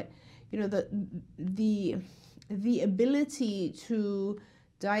more, but the ability to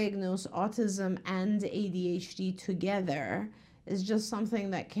diagnose autism and ADHD together is just something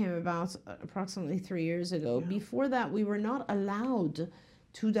that came about approximately 3 years ago. Yeah. Before that, we were not allowed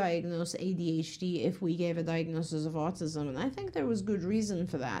to diagnose ADHD if we gave a diagnosis of autism, and I think there was good reason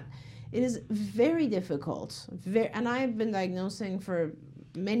for that. It is very difficult, and I've been diagnosing for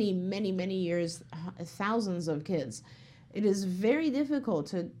many, many, many years, thousands of kids. It is very difficult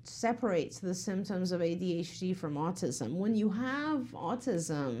to separate the symptoms of ADHD from autism. When you have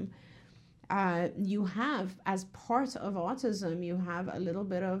autism, you have, as part of autism, you have a little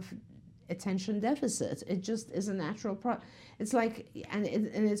bit of attention deficit. It just is a natural it's like, and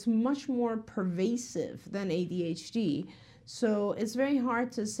it's much more pervasive than ADHD. So it's very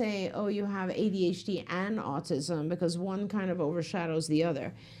hard to say, oh, you have ADHD and autism, because one kind of overshadows the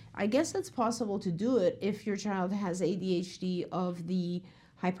other. I guess it's possible to do it if your child has ADHD of the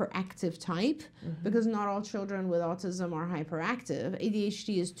hyperactive type, because not all children with autism are hyperactive.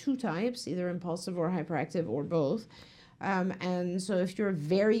 ADHD is two types, either impulsive or hyperactive or both. And so if you're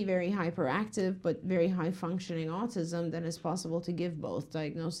very, very hyperactive but very high functioning autism, then it's possible to give both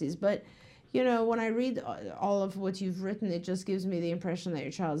diagnoses. But when I read all of what you've written, it just gives me the impression that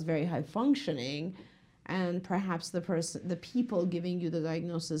your child is very high functioning, and perhaps the people giving you the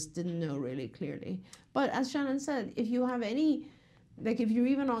diagnosis didn't know really clearly. But as Shannon said, if you have if you're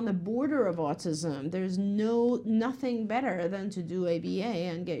even on the border of autism, there's nothing better than to do ABA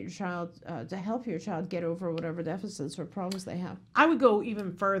and get your child to help your child get over whatever deficits or problems they have. I would go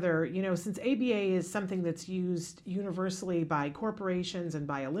even further. Since ABA is something that's used universally by corporations and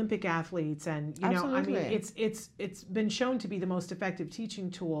by Olympic athletes, and Absolutely. I mean, it's been shown to be the most effective teaching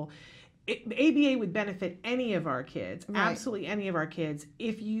tool. ABA would benefit any of our kids, right. Absolutely any of our kids.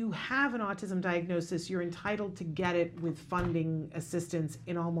 If you have an autism diagnosis, you're entitled to get it with funding assistance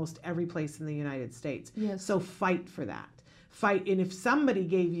in almost every place in the United States. Yes. So fight for that. And if somebody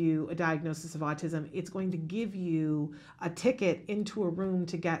gave you a diagnosis of autism, it's going to give you a ticket into a room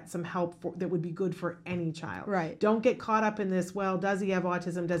to get some help that would be good for any child. Right. Don't get caught up in this, well, does he have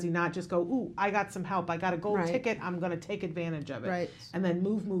autism? Does he not? Just go, ooh, I got some help. I got a gold ticket. I'm going to take advantage of it. Right. And then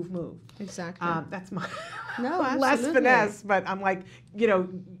move. Exactly. That's my less finesse, but I'm like,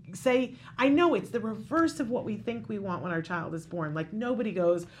 say, I know it's the reverse of what we think we want when our child is born. Like nobody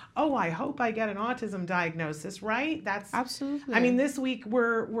goes, oh, I hope I get an autism diagnosis, right? That's absolutely. I mean, this week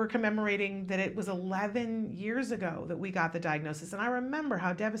we're commemorating that it was 11 years ago that we got the diagnosis, and I remember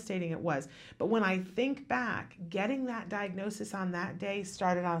how devastating it was. But when I think back, getting that diagnosis on that day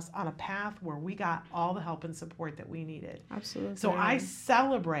started us on a path where we got all the help and support that we needed. Absolutely. So I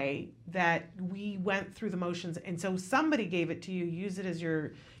celebrate that we went through the motions, and so somebody gave it to you. Use it as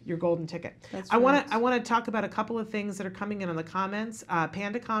your golden ticket. That's I want to talk about a couple of things that are coming in the comments.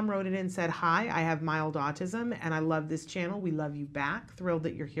 Pandacom wrote it in and said, hi, I have mild autism and I love this channel. We love you back. Thrilled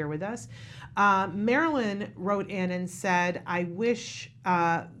that you're here with us. Marilyn wrote in and said, I wish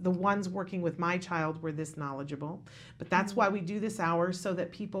the ones working with my child were this knowledgeable, but that's why we do this hour, so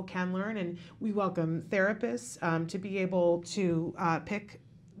that people can learn, and we welcome therapists to be able to pick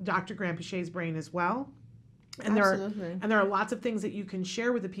Dr. Granpecha's brain as well. And there are lots of things that you can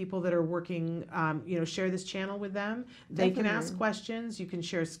share with the people that are working, share this channel with them. They can ask questions. You can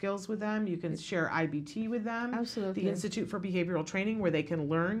share skills with them. You can share IBT with them. Absolutely. The Institute for Behavioral Training, where they can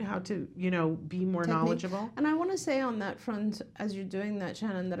learn how to, be more knowledgeable. And I want to say on that front, as you're doing that,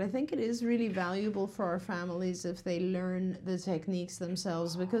 Shannon, that I think it is really valuable for our families if they learn the techniques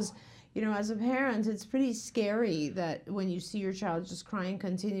themselves, because as a parent, it's pretty scary that when you see your child just crying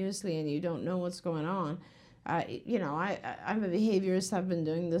continuously and you don't know what's going on. I'm a behaviorist. I've been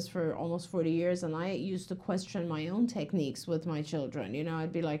doing this for almost 40 years, and I used to question my own techniques with my children.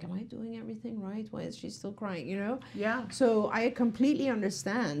 I'd be like, am I doing everything right? Why is she still crying? Yeah. So I completely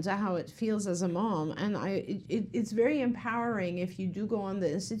understand how it feels as a mom, and it's very empowering if you do go on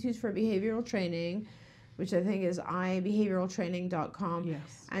the Institute for Behavioral Training, which I think is ibehavioraltraining.com.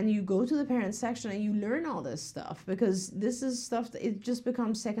 Yes. And you go to the parent section and you learn all this stuff, because this is stuff that it just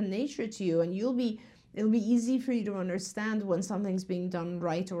becomes second nature to you, and it'll be easy for you to understand when something's being done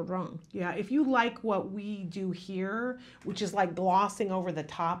right or wrong. Yeah, if you like what we do here, which is like glossing over the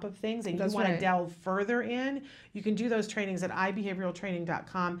top of things, and you want to delve further in, you can do those trainings at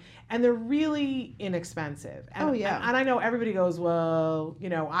ibehavioraltraining.com, and they're really inexpensive. And, and I know everybody goes, well,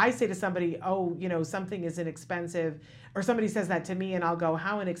 I say to somebody, something is inexpensive, or somebody says that to me, and I'll go,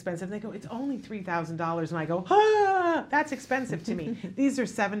 how inexpensive? And they go, it's only $3,000. And I go, that's expensive to me. These are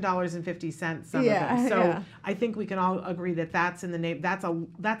 $7.50, some of them. So I think we can all agree that that's in the name. That's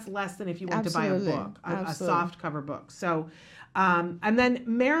less than if you went to buy a book, a soft cover book. So, and then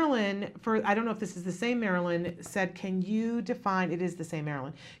Marilyn, I don't know if this is the same Marilyn, said, can you define, it is the same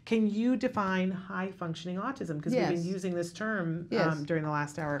Marilyn, can you define high functioning autism? Because we've been using this term during the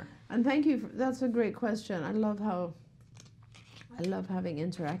last hour. And thank you. That's a great question. I love having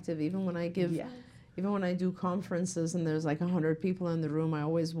interactive, even when I do conferences and there's like 100 people in the room, I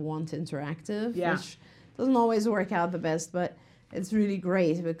always want interactive, which doesn't always work out the best, but it's really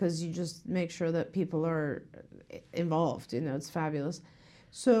great because you just make sure that people are involved. It's fabulous.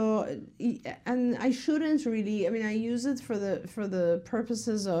 So, and I shouldn't really, I use it for the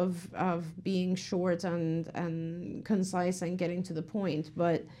purposes of being short and concise and getting to the point,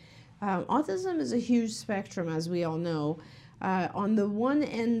 but autism is a huge spectrum, as we all know. On the one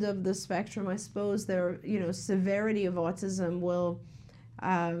end of the spectrum, I suppose severity of autism will.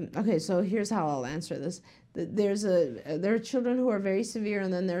 Okay, so here's how I'll answer this. There are children who are very severe,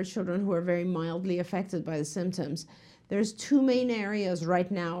 and then there are children who are very mildly affected by the symptoms. There's two main areas right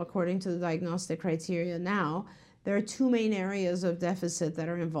now, according to the diagnostic criteria now. There are two main areas of deficit that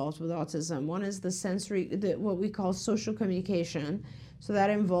are involved with autism. One is the sensory, what we call social communication. So that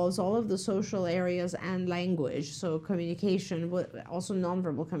involves all of the social areas and language, so communication, also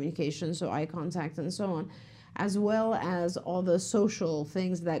nonverbal communication, so eye contact and so on, as well as all the social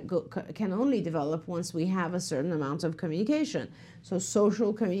things that can only develop once we have a certain amount of communication. So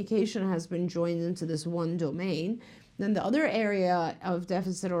social communication has been joined into this one domain. Then the other area of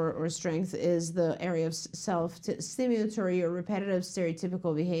deficit or strength is the area of self-stimulatory or repetitive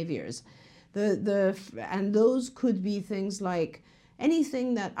stereotypical behaviors. And those could be things like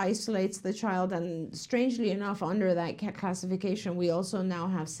anything that isolates the child, and strangely enough, under that classification, we also now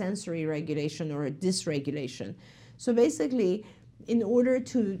have sensory regulation or dysregulation. So basically, in order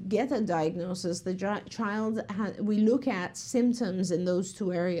to get a diagnosis, the child, we look at symptoms in those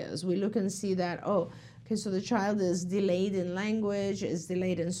two areas. We look and see that, so the child is delayed in language, is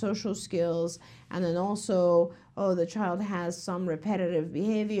delayed in social skills, and then also, the child has some repetitive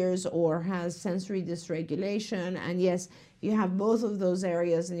behaviors or has sensory dysregulation. And yes, you have both of those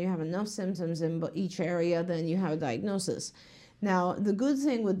areas and you have enough symptoms in each area, then you have a diagnosis. Now, the good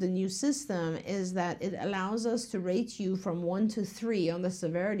thing with the new system is that it allows us to rate you from 1 to 3 on the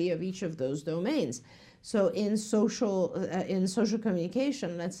severity of each of those domains. So in social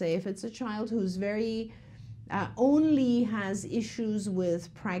communication, let's say if it's a child who's very only has issues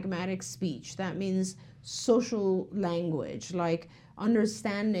with pragmatic speech, that means social language, like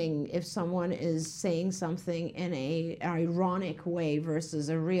understanding if someone is saying something in an ironic way versus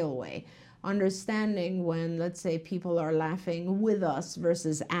a real way, understanding when, let's say, people are laughing with us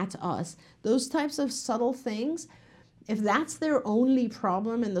versus at us, those types of subtle things. If that's their only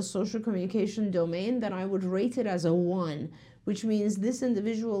problem in the social communication domain, then I would rate it as a 1, which means this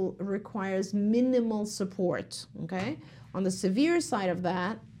individual requires minimal support, okay? On the severe side of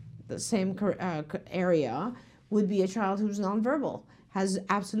that, the same area would be a child who's nonverbal, has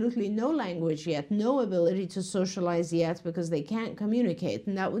absolutely no language yet, no ability to socialize yet because they can't communicate,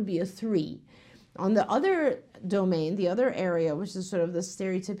 and that would be a 3. On the other domain, the other area, which is sort of the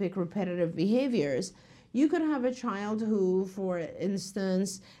stereotypic repetitive behaviors, you could have a child who, for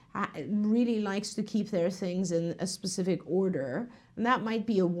instance, really likes to keep their things in a specific order, and that might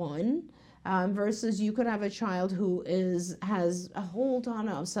be a 1. Versus you could have a child who has a whole ton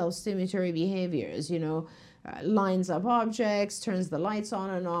of self-stimulatory behaviors, lines up objects, turns the lights on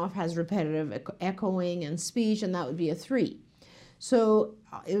and off, has repetitive echoing and speech, and that would be a 3. So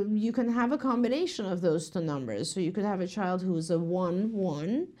you can have a combination of those two numbers. So you could have a child who's a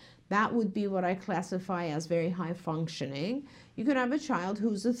 1-1. That would be what I classify as very high functioning. You could have a child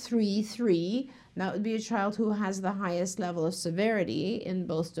who's a 3-3. That would be a child who has the highest level of severity in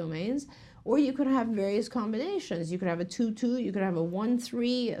both domains. Or you could have various combinations. You could have a 2-2, you could have a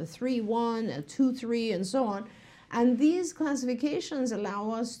 1-3, a 3-1, a 2-3, and so on. And these classifications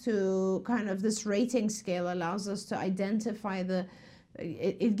allow us to this rating scale allows us to identify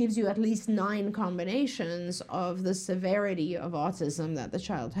it gives you at least 9 combinations of the severity of autism that the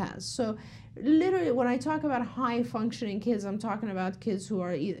child has. So literally, when I talk about high functioning kids, I'm talking about kids who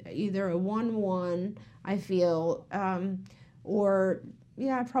are either a 1-1, I feel, or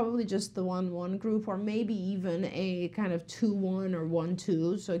probably just the 1-1 group, or maybe even a kind of 2-1 or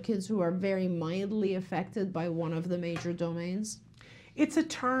 1-2. So kids who are very mildly affected by one of the major domains. It's a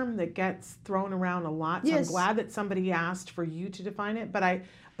term that gets thrown around a lot, so yes. I'm glad that somebody asked for you to define it. But I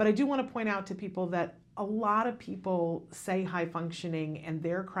do want to point out to people that a lot of people say high functioning and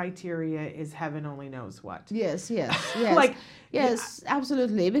their criteria is heaven only knows what. Yes. Yes,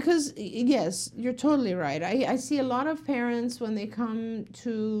 absolutely. Because yes, you're totally right. I see a lot of parents when they come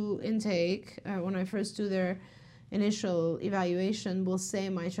to intake, when I first do their initial evaluation, will say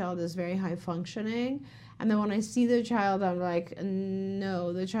my child is very high functioning. And then when I see the child, I'm like,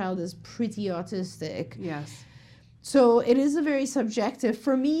 no, the child is pretty autistic. Yes. So it is a very subjective.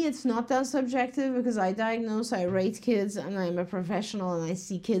 For me, it's not that subjective because I diagnose, I rate kids, and I'm a professional and I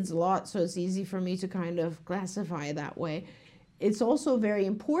see kids a lot. So it's easy for me to kind of classify that way. It's also very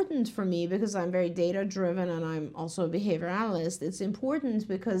important for me because I'm very data driven and I'm also a behavior analyst. It's important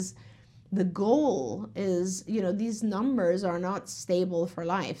because the goal is, these numbers are not stable for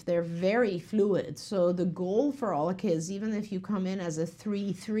life. They're very fluid. So the goal for all kids, even if you come in as a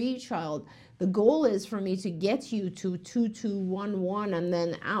 3-3 child, the goal is for me to get you to 2-2, 1-1, and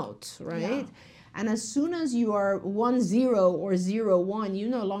then out, right? Yeah. And as soon as you are 1-0 or 0-1, you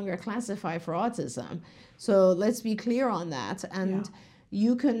no longer classify for autism. So let's be clear on that. And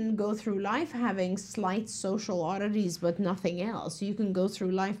you can go through life having slight social oddities, but nothing else. You can go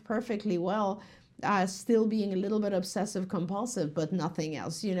through life perfectly well, still being a little bit obsessive compulsive, but nothing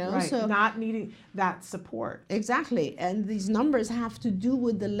else, Right, so not needing that support. Exactly. And these numbers have to do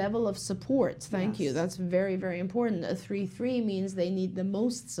with the level of support. Thank you. That's very, very important. A 3-3 means they need the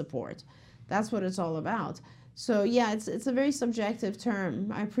most support. That's what it's all about. So yeah, it's a very subjective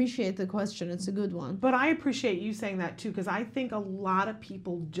term. I appreciate the question. It's a good one. But I appreciate you saying that too, because I think a lot of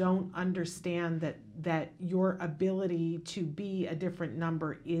people don't understand that your ability to be a different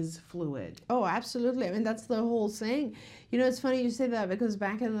number is fluid. Oh, absolutely. I mean, that's the whole thing. It's funny you say that because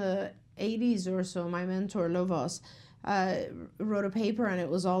back in the 80s or so, my mentor, Lovos, wrote a paper and it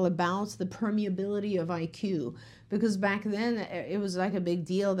was all about the permeability of IQ. Because back then it was like a big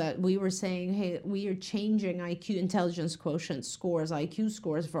deal that we were saying, hey, we are changing IQ, intelligence quotient scores, IQ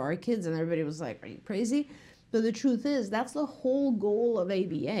scores for our kids. And everybody was like, are you crazy? But the truth is, that's the whole goal of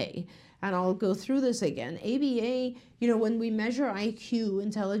ABA. And I'll go through this again. ABA, when we measure IQ,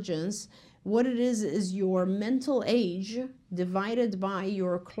 intelligence, what it is your mental age divided by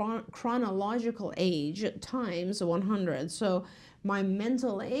your chronological age times 100. So my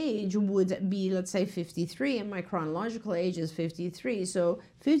mental age would be, let's say, 53, and my chronological age is 53. So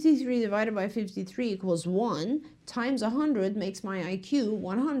 53 divided by 53 equals 1, times 100 makes my IQ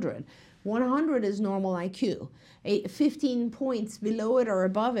 100. 100 is normal IQ. 15 points below it or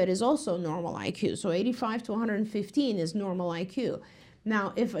above it is also normal IQ. So 85 to 115 is normal IQ.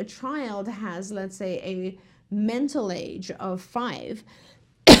 Now, if a child has, let's say, a mental age of 5,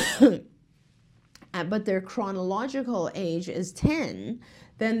 but their chronological age is 10,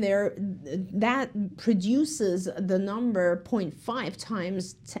 then that produces the number 0.5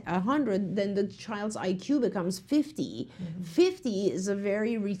 times 100, then the child's IQ becomes 50. 50 is a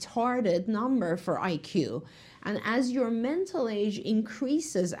very retarded number for IQ. And as your mental age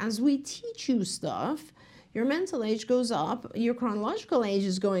increases, as we teach you stuff, your mental age goes up, your chronological age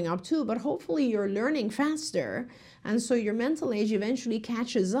is going up too, but hopefully you're learning faster, and so your mental age eventually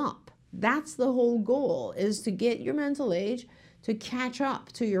catches up. That's the whole goal, is to get your mental age to catch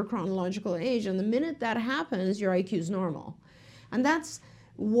up to your chronological age, and the minute that happens, your IQ is normal. And that's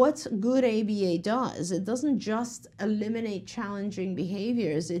what good ABA does. It doesn't just eliminate challenging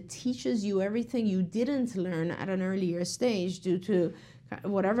behaviors, it teaches you everything you didn't learn at an earlier stage due to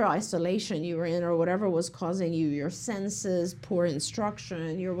whatever isolation you were in or whatever was causing you, your senses, poor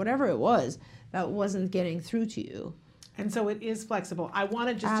instruction, your whatever it was that wasn't getting through to you. And so it is flexible. I want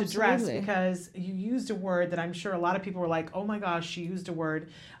to just address, because you used a word that I'm sure a lot of people were like, oh my gosh, she used a word,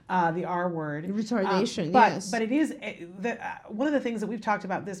 the R word. Retardation, yes. But it is, one of the things that we've talked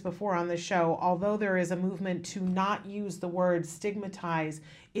about this before on the show, although there is a movement to not use the word stigmatize,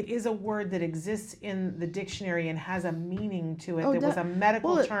 it is a word that exists in the dictionary and has a meaning to it. Oh, There was a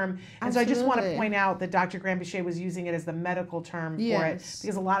medical term. And so I just want to absolutely. point out that Dr. Granpeesheh was using it as the medical term for it, Yes.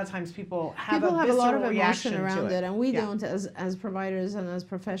 because a lot of times people have People a have a lot of visceral emotion reaction around to it, and we Yeah. don't, as providers and as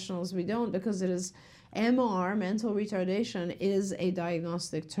professionals, we don't, because it is MR, mental retardation, is a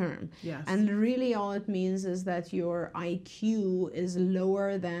diagnostic term. Yes. And really all it means is that your IQ is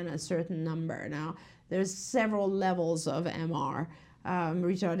lower than a certain number. Now, there's several levels of MR.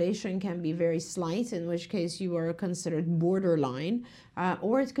 Retardation can be very slight, in which case you are considered borderline,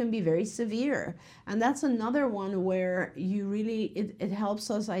 or it can be very severe. And that's another one where you really, it helps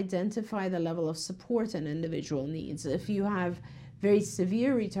us identify the level of support an individual needs. If you have very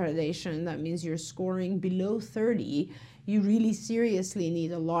severe retardation, that means you're scoring below 30, you really seriously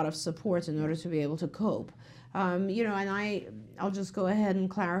need a lot of support in order to be able to cope. You know, and I'll just go ahead and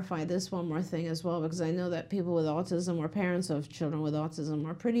clarify this one more thing as well, because I know that people with autism or parents of children with autism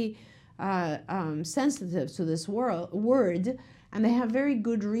are pretty sensitive to this word, and they have very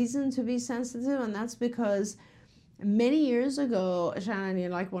good reason to be sensitive, and that's because many years ago,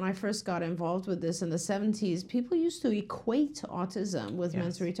 Shannon, like when I first got involved with this in the 70s, people used to equate autism with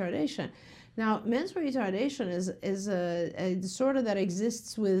mental retardation. Now, mental retardation is a disorder that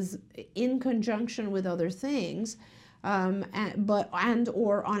exists in conjunction with other things, or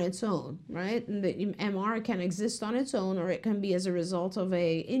on its own, right? And the MR can exist on its own, or it can be as a result of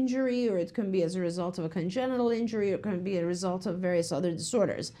a injury, or it can be as a result of a congenital injury, or it can be a result of various other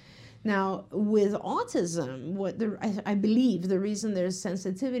disorders. Now, with autism, I believe the reason there's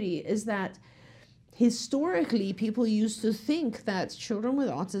sensitivity is that historically people used to think that children with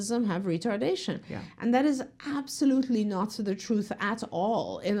autism have retardation. Yeah. And that is absolutely not the truth at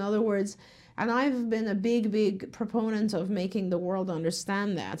all. In other words, and I've been a big proponent of making the world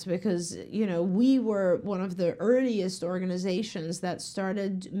understand that, because, you know, we were one of the earliest organizations that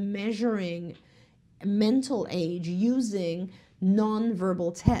started measuring mental age using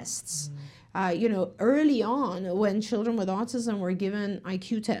non-verbal tests. You know, early on, when children with autism were given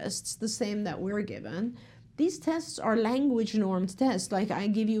IQ tests, the same that we're given, these tests are language normed tests. Like, I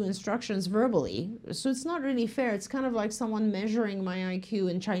give you instructions verbally. So it's not really fair. It's kind of like someone measuring my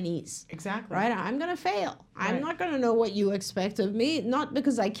IQ in Chinese. Exactly. Right? I'm going to fail. I'm Right. not going to know what you expect of me, not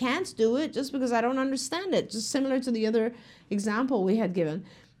because I can't do it, just because I don't understand it. Just similar to the other example we had given.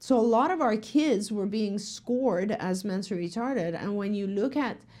 So a lot of our kids were being scored as mentally retarded, and when you look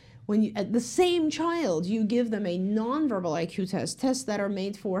at the same child, you give them a nonverbal IQ test, tests that are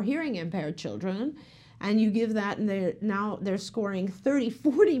made for hearing impaired children, and you give that, and they're scoring 30,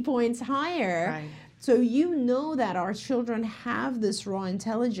 40 points higher. Right. So you know that our children have this raw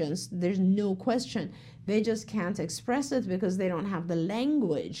intelligence. There's no question. They just can't express it because they don't have the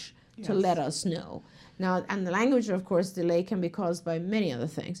language to let us know. Now, and the language, of course, delay can be caused by many other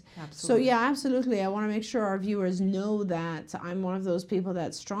things. Absolutely. So yeah, absolutely. I want to make sure our viewers know that I'm one of those people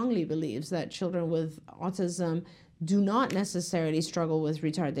that strongly believes that children with autism do not necessarily struggle with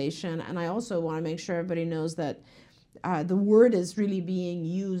retardation. And I also want to make sure everybody knows that the word is really being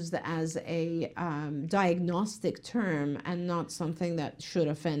used as a diagnostic term and not something that should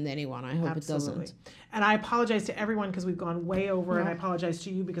offend anyone. I hope it doesn't. And I apologize to everyone because we've gone way over, and I apologize to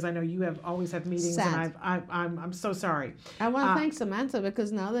you because I know you have always had meetings, Sad. and I'm so sorry. I want to thank Samantha,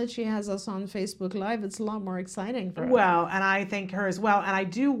 because now that she has us on Facebook Live, it's a lot more exciting for us. Well, and I thank her as well. And I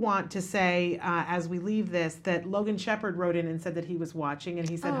do want to say, as we leave this, that Logan Shepard wrote in and said that he was watching, and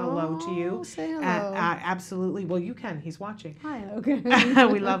he said hello to you. Say hello. Absolutely. Well, you can. He's watching. Hi, okay.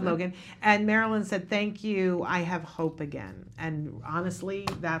 We love Logan. And Marilyn said, thank you. I have hope again. And honestly,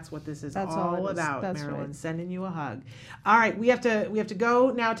 that's what this is all about, That's Marilyn. right. Sending you a hug. All right, we have to go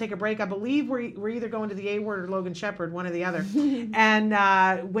now, take a break. I believe we're either going to the A Word or Logan Shepard, one or the other. And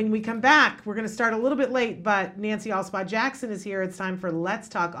when we come back, we're going to start a little bit late, but Nancy Allspot Jackson is here. It's time for Let's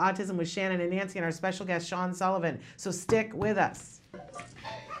Talk Autism with Shannon and Nancy and our special guest, Sean Sullivan. So stick with us.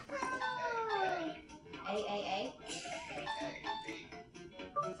 A.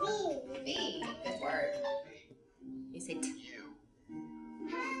 B. Good word. You say T.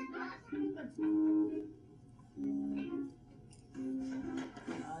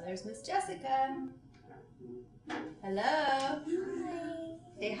 Oh, there's Miss Jessica. Hello. Hi.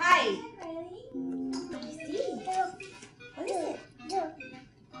 Say hi. Ready? What do you see? What is it?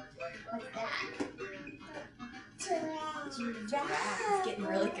 What's that? Giraffe. He's getting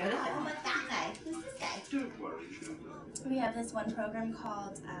really good at that. What's that guy? Who's this guy? We have this one program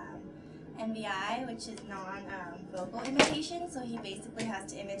called NVI, which is non-vocal imitation, so he basically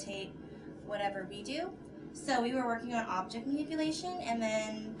has to imitate whatever we do. So we were working on object manipulation, and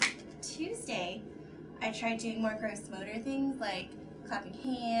then Tuesday I tried doing more gross motor things like clapping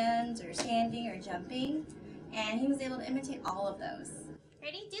hands or standing or jumping, and he was able to imitate all of those.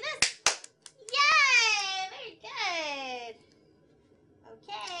 Ready? Do this! Yay! Very good!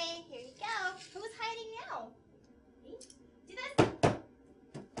 Okay, here you go. Who's hiding now? Ready? Do this!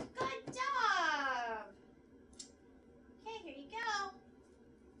 Good job! Okay, here you go.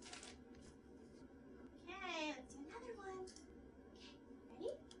 Okay, let's do another one. Okay,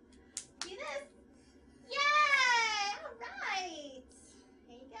 ready? Do this! Yay! All right!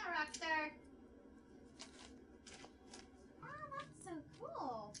 Here you go, Rockstar. Oh, that's so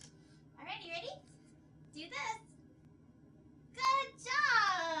cool. All right, you ready? Do this. Good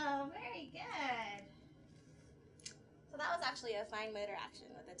job! Very good. So that was actually a fine motor action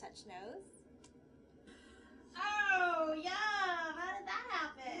with a touch nose. Oh, yeah! How did that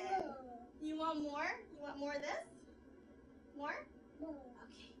happen? You want more? You want more of this? More?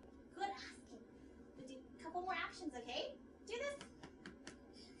 Okay. Good asking. We'll do a couple more actions, okay? Do this.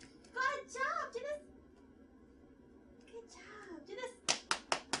 Good job. Do this. Good job. Do this.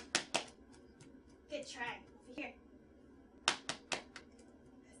 Good try. Over here.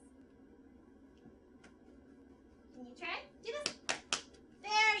 Can you try? Do this.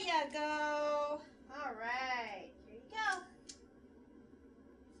 There you go. All right. Here you go.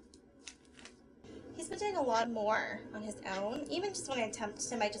 He's been doing a lot more on his own, even just when I attempt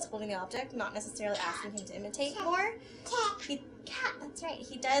him by just holding the object, not necessarily asking him to imitate more. Cat, that's right.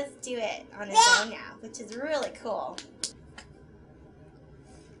 He does do it on his own now, which is really cool.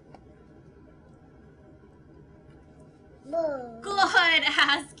 Good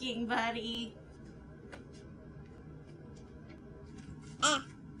asking, buddy. Ouch.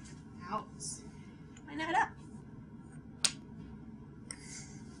 Why not up?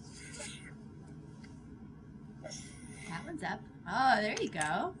 That one's up. Oh, there you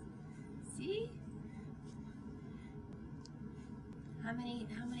go. See? How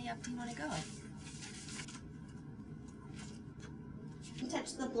many up do you want to go? You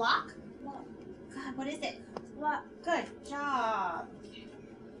touch the block? God, what is it? Block. Good job.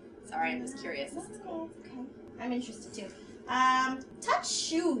 Sorry, I'm just curious. This is cool. Okay. I'm interested too. Touch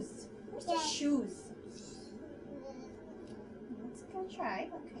shoes. Where's the shoes? Let's go try.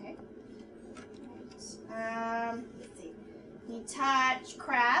 Okay. Let's see. Can you touch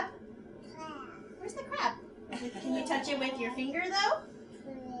crab? Where's the crab? Can you touch it with your finger though?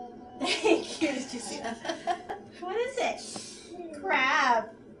 Thank you. Did you see that? What is it? Crab.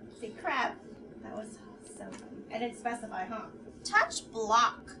 See, crab. That was so funny. I didn't specify, huh? Touch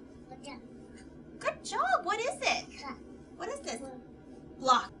block. Good job. What is it? What is this?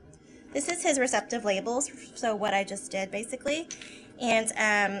 Block. This is his receptive labels, so what I just did basically. And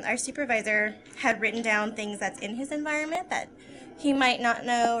our supervisor had written down things that's in his environment that he might not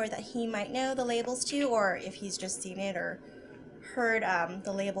know or that he might know the labels to, or if he's just seen it or heard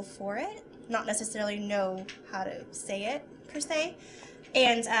the label for it, not necessarily know how to say it per se.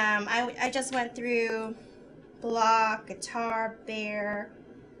 And I just went through block, guitar, bear,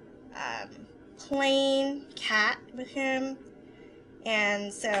 plane, cat with him,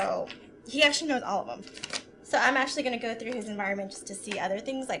 and so he actually knows all of them. So I'm actually going to go through his environment just to see other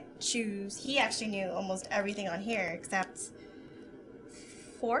things like shoes. He actually knew almost everything on here except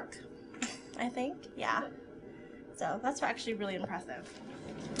fork, I think. Yeah. So that's actually really impressive.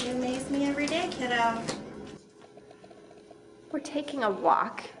 You amaze me every day, kiddo. We're taking a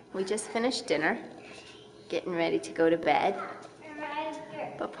walk. We just finished dinner, getting ready to go to bed.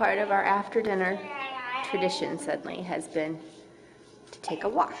 But part of our after dinner tradition suddenly has been to take a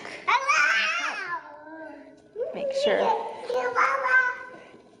walk. Make sure.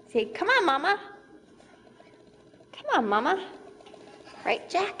 Say, come on, Mama. Come on, Mama. Right,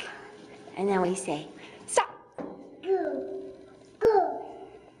 Jack? And then we say, stop. Go.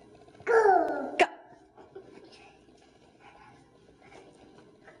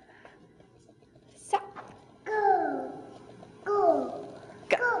 Stop.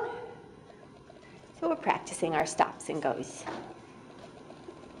 Go. So we're practicing our stops and goes.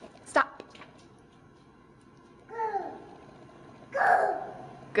 Stop.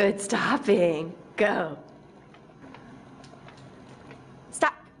 Good stopping. Go.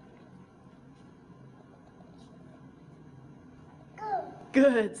 Stop.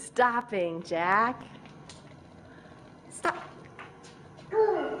 Good stopping, Jack. Stop.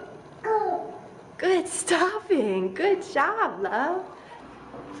 Good stopping. Good job, love.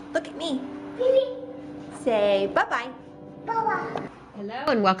 Look at me. Say bye-bye. Bye-bye. Hello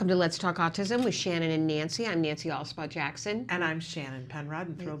and welcome to Let's Talk Autism with Shannon and Nancy. I'm Nancy Alspaugh Jackson. And I'm Shannon Penrod.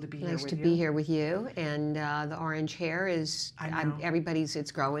 I'm thrilled to be here with you. Nice to be here with you. And the orange hair is,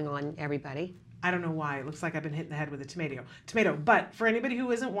 it's growing on everybody. I don't know why. It looks like I've been hitting the head with a tomato. But for anybody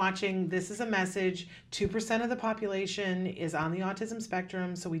who isn't watching, this is a message. 2% of the population is on the autism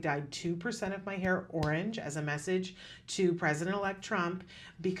spectrum. So we dyed 2% of my hair orange as a message to President-elect Trump,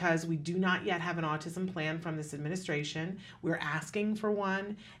 because we do not yet have an autism plan from this administration. We're asking for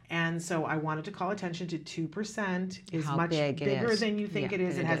one. And so I wanted to call attention to 2% is How much bigger than you think Yeah, it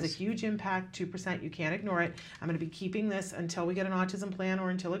is. It has a is. huge impact. 2%, you can't ignore it. I'm going to be keeping this until we get an autism plan or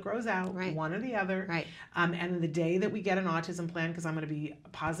until it grows out, Right. one or the other. Right. And the day that we get an autism plan, because I'm going to be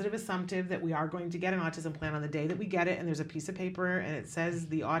positive assumptive that we are going to get an autism plan, on the day that we get it, and there's a piece of paper and it says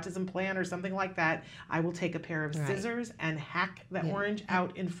the autism plan or something like that, I will take a pair of Right. scissors and hack that orange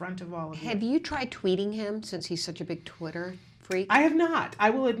out in front of all of you. Have you tried tweeting him, since he's such a big Twitter freak? I have not. I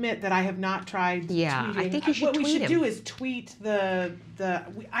will admit that I have not tried Yeah, tweeting. I think you should What we tweet should him. do is tweet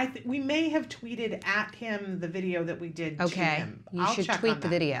we may have tweeted at him the video that we did to Okay, him. you I'll should check tweet on the that.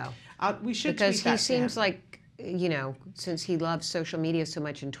 video. We should Because tweet that he to seems him. like, since he loves social media so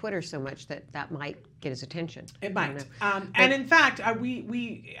much and Twitter so much, that might get his attention. It I don't might. know. And in fact,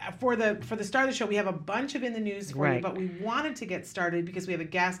 we for the start of the show, we have a bunch of in the news for you, Right. but we wanted to get started because we have a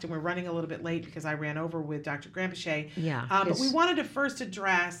guest and we're running a little bit late because I ran over with Dr. Granpeesheh. Yeah, But we his- wanted to first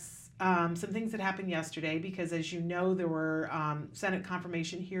address some things that happened yesterday, because as you know, there were Senate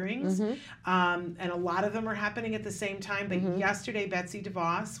confirmation hearings, and a lot of them are happening at the same time. But yesterday, Betsy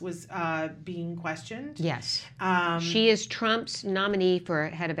DeVos was being questioned. Yes. She is Trump's nominee for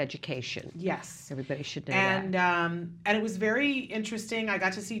head of education. Yes. Everybody should know And that. and it was very interesting. I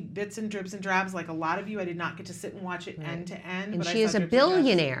got to see bits and dribs and drabs, like a lot of you. I did not get to sit and watch it end to end. And but I she is saw a dribs and drabs.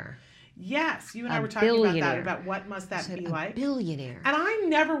 billionaire. Yes, you and I A were talking about that, billionaire. about what must that Said be a like. billionaire. And I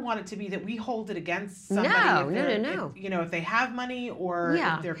never want it to be that we hold it against somebody. No, if no, they're- no, no. If, if they have money, or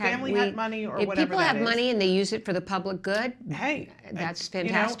if their family had money, or if whatever people that have is. money and they use it for the public good, Hey, that's you know,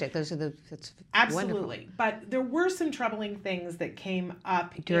 fantastic. That's Absolutely. wonderful. But there were some troubling things that came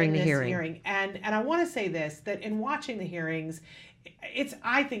up During in the this hearing. And I want to say this, that in watching the hearings,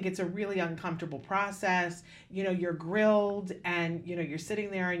 I think it's a really uncomfortable process. You're grilled, and you're sitting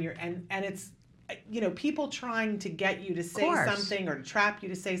there, and it's people trying to get you to say course. something or to trap you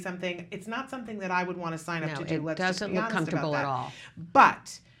to say something. It's not something that I would want to sign up No, to do. it Let's just doesn't be look honest comfortable about at that. all.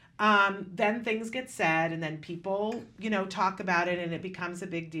 But then things get said, and then people, talk about it, and it becomes a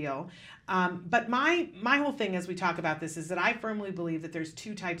big deal. But my whole thing as we talk about this is that I firmly believe that there's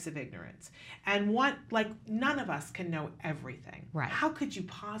two types of ignorance. And none of us can know everything. Right. How could you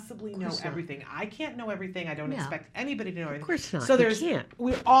possibly know course not. everything? I can't know everything. I don't No. expect anybody to know everything. Of course not. So You can't.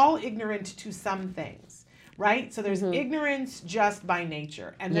 we're all ignorant to some things. Right? So there's ignorance just by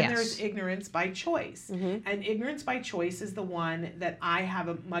nature. And then Yes. there's ignorance by choice. And ignorance by choice is the one that I have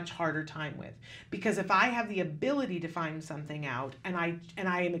a much harder time with. Because if I have the ability to find something out, and I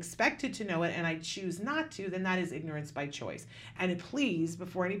am expected to know it, and I choose not to, then that is ignorance by choice. And please,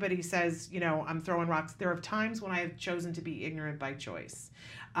 before anybody says, I'm throwing rocks, there are times when I have chosen to be ignorant by choice.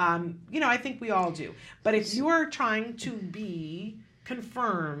 I think we all do. But if you're trying to be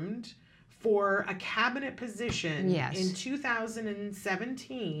confirmed for a cabinet position Yes. in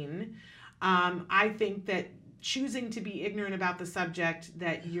 2017, I think that choosing to be ignorant about the subject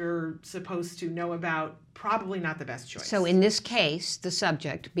that you're supposed to know about, probably not the best choice. So in this case, the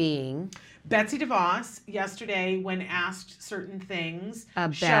subject being Betsy DeVos yesterday, when asked certain things,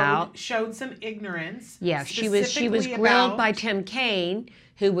 About- showed some ignorance. Yeah, she was specifically grilled about- by Tim Kaine,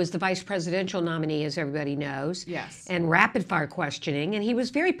 who was the vice presidential nominee, as everybody knows. Yes. And rapid fire questioning, and he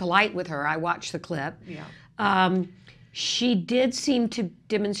was very polite with her. I watched the clip. Yeah. She did seem to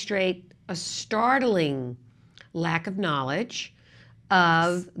demonstrate a startling lack of knowledge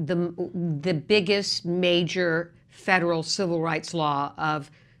of the biggest major federal civil rights law of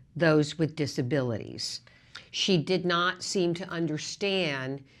those with disabilities. She did not seem to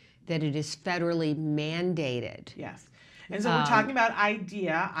understand that it is federally mandated. Yes. And so we're talking about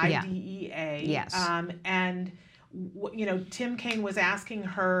IDEA, yeah. IDEA. Yes. And, Tim Kaine was asking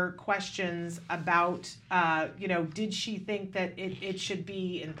her questions about, did she think that it should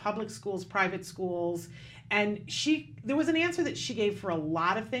be in public schools, private schools? And there was an answer that she gave for a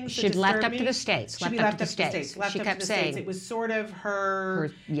lot of things. She'd that left disturbed up me. to the states. She'd be left up to the states. Left She up kept to the saying states. It was sort of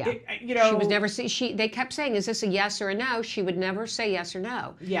her. Yeah. You know. She was never. They kept saying, "Is this a yes or a no?" She would never say yes or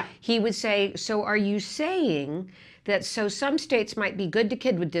no. Yeah. He would say, "So are you saying that some states might be good to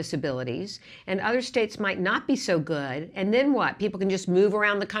kids with disabilities and other states might not be so good? And then what? People can just move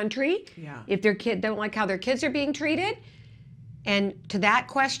around the country Yeah. if their kid don't like how their kids are being treated?" And to that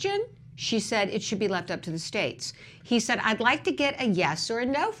question, she said it should be left up to the states. He said, "I'd like to get a yes or a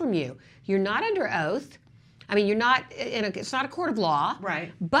no from you. You're not under oath. I mean, you're not it's not a court of law.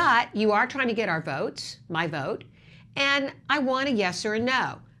 Right. But you are trying to get our votes, my vote, and I want a yes or a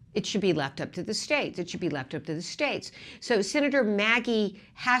no. It should be left up to the states. It should be left up to the states. So Senator Maggie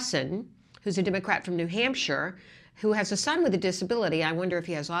Hassan, who's a Democrat from New Hampshire, who has a son with a disability. I wonder if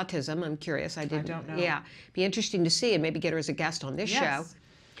he has autism. I'm curious. I don't know. Yeah, be interesting to see, and maybe get her as a guest on this show. Yes.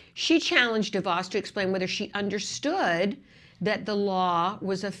 She challenged DeVos to explain whether she understood that the law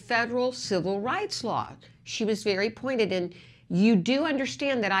was a federal civil rights law. She was very pointed in, you do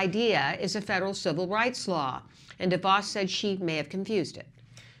understand that IDEA is a federal civil rights law. And DeVos said she may have confused it.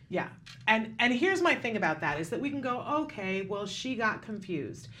 Yeah. And here's my thing about that is that we can go, okay, well, she got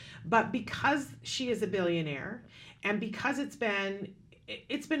confused. But because she is a billionaire and because it's been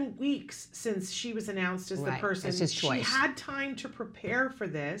weeks since she was announced as the person, that's his she choice. had time to prepare for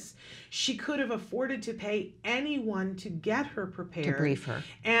this. She could have afforded to pay anyone to get her prepared. To brief her.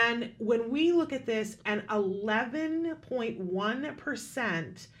 And when we look at this, and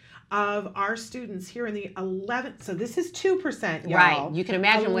 11.1% of our students here in the 11, so this is 2%, y'all. Right, you can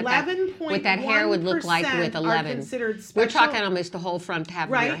imagine what that hair would look like with 11. Are considered special, we're talking almost the whole front half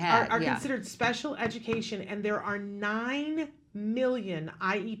of your head. Are considered special education, and there are 9 million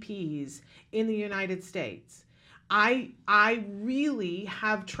IEPs in the United States. I really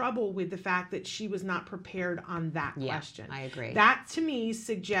have trouble with the fact that she was not prepared on that question. I agree. That to me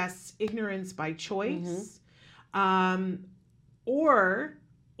suggests ignorance by choice,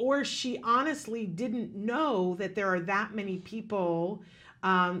 or she honestly didn't know that there are that many people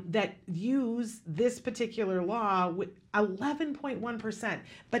that use this particular law with 11.1%.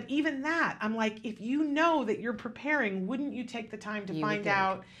 But even that, I'm like, if you know that you're preparing, wouldn't you take the time to find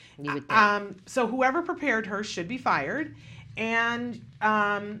out? You would think. So whoever prepared her should be fired. And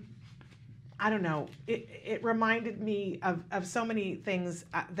I don't know. It reminded me of so many things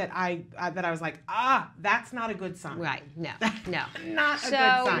that I was like, that's not a good sign. Right. No. Not a good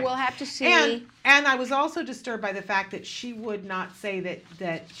sign. So we'll have to see. And I was also disturbed by the fact that she would not say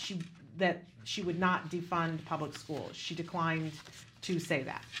that she would not defund public schools. She declined to say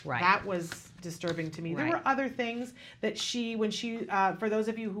that. Right. That was disturbing to me. Right. There were other things that for those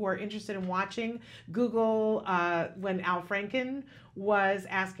of you who are interested in watching, Google when Al Franken was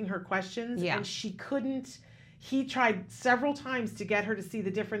asking her questions, and she couldn't. He tried several times to get her to see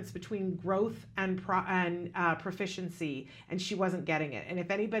the difference between growth and proficiency, and she wasn't getting it. And if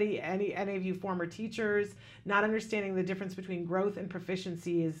any of you former teachers, not understanding the difference between growth and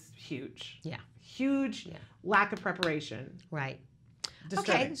proficiency is huge. Yeah. Huge lack of preparation. Right.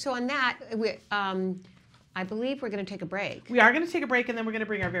 Disturbing. Okay, so on that, I believe we're going to take a break. We are going to take a break, and then we're going to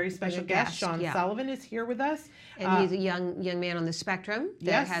bring our very special guest. Sean yeah. Sullivan is here with us. And he's a young man on the spectrum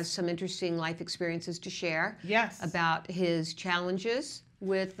that has some interesting life experiences to share. Yes. About his challenges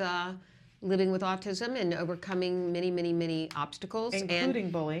with living with autism and overcoming many, many, many obstacles.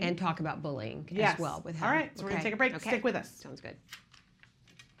 Including bullying. And talk about bullying as well with him. All right, so we're going to take a break. Okay. Stick with us. Sounds good.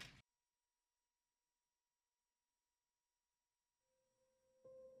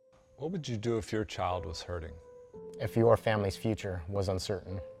 What would you do if your child was hurting? If your family's future was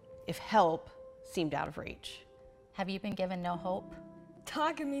uncertain. If help seemed out of reach. Have you been given no hope?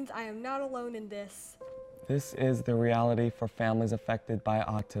 Taka means I am not alone in this. This is the reality for families affected by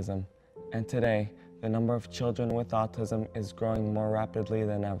autism. And today, the number of children with autism is growing more rapidly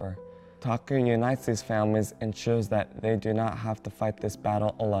than ever. Taka unites these families and ensures that they do not have to fight this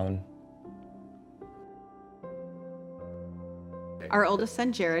battle alone. Our oldest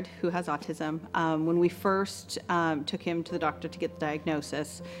son, Jared, who has autism, when we first took him to the doctor to get the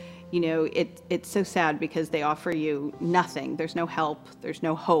diagnosis, you know, it's so sad because they offer you nothing. There's no help, there's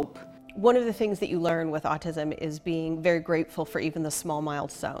no hope. One of the things that you learn with autism is being very grateful for even the small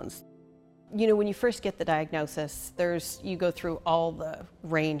milestones. You know, when you first get the diagnosis, you go through all the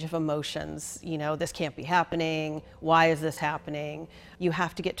range of emotions. You know, this can't be happening. Why is this happening? You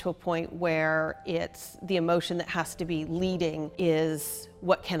have to get to a point where it's the emotion that has to be leading is,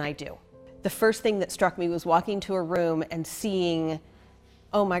 what can I do? The first thing that struck me was walking to a room and seeing,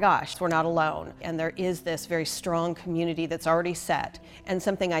 oh my gosh, we're not alone. And there is this very strong community that's already set. And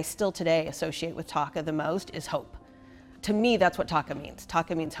something I still today associate with Taka the most is hope. To me, that's what Taka means.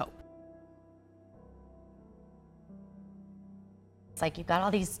 Taka means hope. It's like you've got all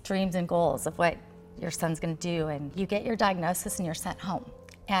these dreams and goals of what your son's going to do, and you get your diagnosis and you're sent home.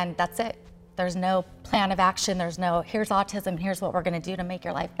 And that's it. There's no plan of action. There's no, here's autism, here's what we're going to do to make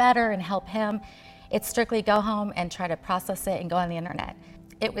your life better and help him. It's strictly go home and try to process it and go on the internet.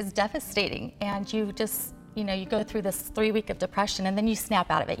 It was devastating, and you just, you know, you go through this 3 week of depression and then you snap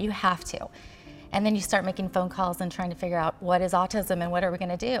out of it. You have to. And then you start making phone calls and trying to figure out what is autism and what are we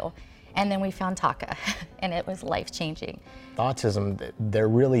going to do. And then we found Taka, and it was life-changing. Autism, there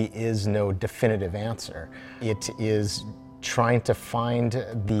really is no definitive answer. It is trying to find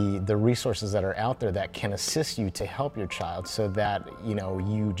the resources that are out there that can assist you to help your child so that,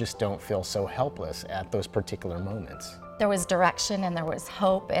 you just don't feel so helpless at those particular moments. There was direction and there was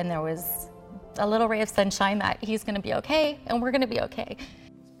hope and there was a little ray of sunshine that he's going to be okay and we're going to be okay.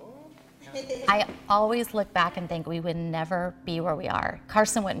 I always look back and think we would never be where we are.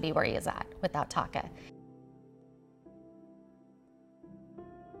 Carson wouldn't be where he is at without Taka.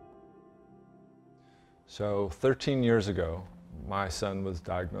 So 13 years ago, my son was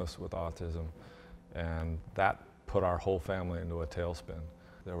diagnosed with autism, and that put our whole family into a tailspin.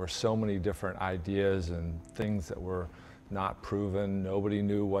 There were so many different ideas and things that were not proven. Nobody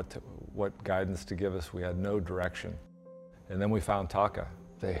knew what guidance to give us. We had no direction. And then we found Taka.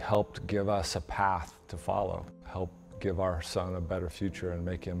 They helped give us a path to follow, help give our son a better future and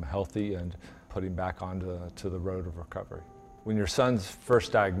make him healthy and put him back onto the road of recovery. When your son's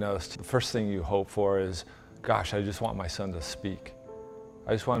first diagnosed, the first thing you hope for is, gosh, I just want my son to speak.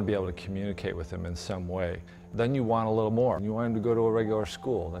 I just want to be able to communicate with him in some way. Then you want a little more. You want him to go to a regular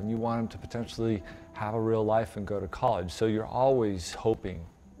school. Then you want him to potentially have a real life and go to college. So you're always hoping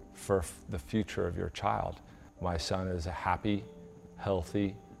for the future of your child. My son is a happy,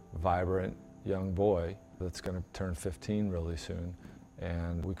 healthy, vibrant young boy that's going to turn 15 really soon.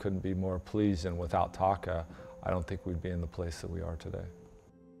 And we couldn't be more pleased, and without Taka, I don't think we'd be in the place that we are today.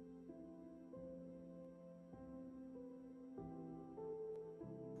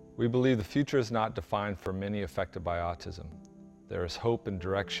 We believe the future is not defined for many affected by autism. There is hope and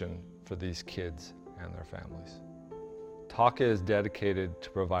direction for these kids and their families. Taka is dedicated to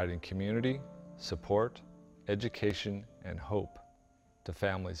providing community, support, education, and hope to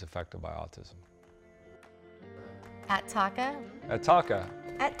families affected by autism. At Taka. At Taka.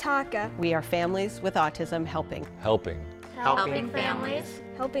 At Taka. We are families with autism helping. Helping. Helping families.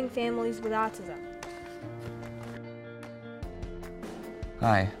 Helping families with autism.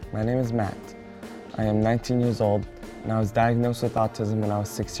 Hi, my name is Matt. I am 19 years old and I was diagnosed with autism when I was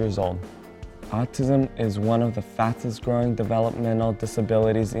 6 years old. Autism is one of the fastest growing developmental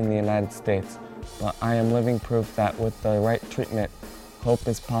disabilities in the United States, but I am living proof that with the right treatment, hope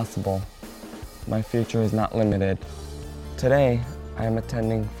is possible. My future is not limited. Today, I am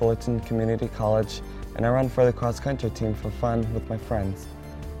attending Fullerton Community College and I run for the cross-country team for fun with my friends.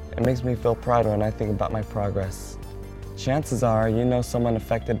 It makes me feel proud when I think about my progress. Chances are you know someone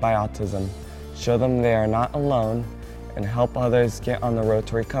affected by autism. Show them they are not alone and help others get on the road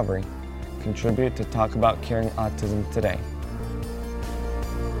to recovery. Contribute to Talk About Curing Autism today.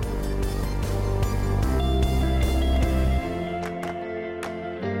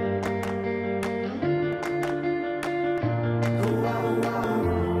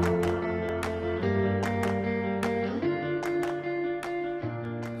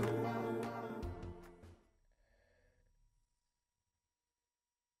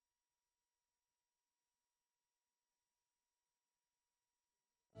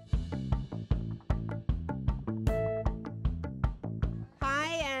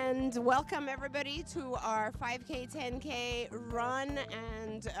 Welcome everybody to our 5K, 10K run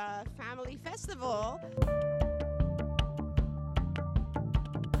and family festival.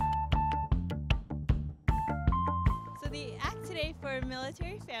 So the act today for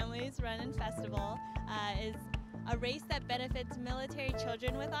Military Families Run and Festival is a race that benefits military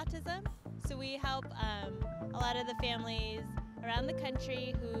children with autism. So we help a lot of the families around the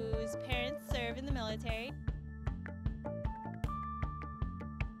country whose parents serve in the military.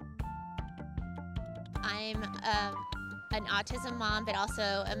 I'm an autism mom, but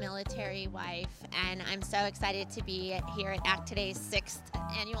also a military wife, and I'm so excited to be here at ACT Today's 6th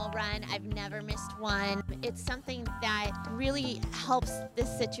annual run. I've never missed one. It's something that really helps this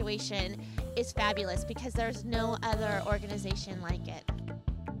situation. It's fabulous because there's no other organization like it.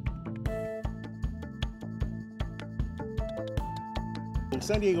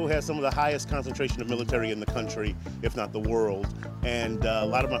 San Diego has some of the highest concentration of military in the country, if not the world, and a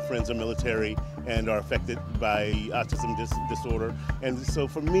lot of my friends are military and are affected by autism disorder. And so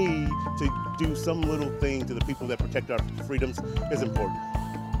for me to do some little thing to the people that protect our freedoms is important.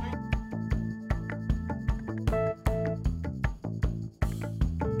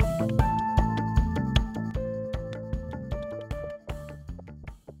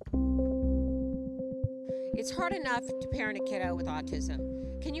 It's hard enough to parent a kiddo with autism.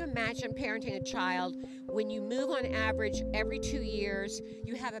 Can you imagine parenting a child when you move on average every 2 years,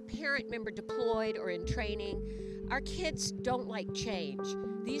 you have a parent member deployed or in training, Our kids don't like change.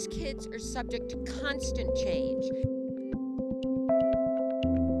 These kids are subject to constant change.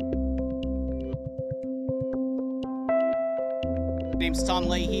 My name's Tom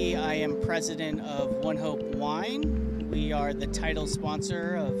Leahy. I am president of One Hope Wine. We are the title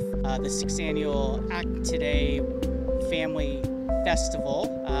sponsor of the 6th annual Act Today Family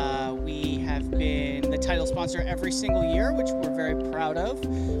Festival. We have been the title sponsor every single year, which we're very proud of.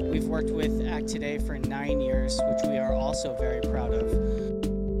 We've worked with Act Today for 9 years, which we are also very proud of.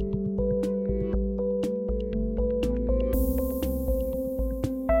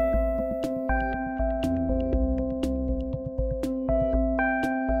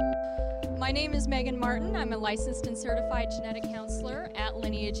 My name is Megan Martin. I'm a licensed and certified genetic counselor at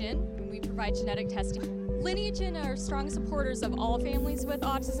Lineagen, and we provide genetic testing. Lineagen are strong supporters of all families with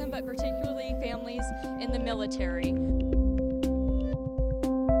autism, but particularly families in the military.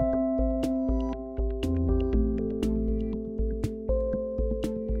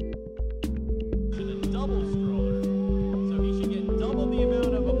 Double stroller, so he should get double the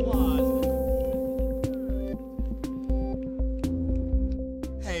amount of applause.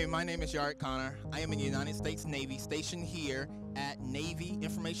 Hey, my name is Yard Connor. I am in the United States Navy, stationed here at Navy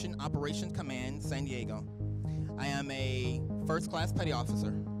Information Operations Command, San Diego. I am a first-class petty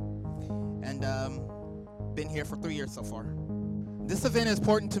officer, and been here for 3 years so far. This event is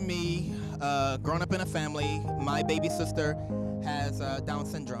important to me. Growing up in a family, my baby sister has Down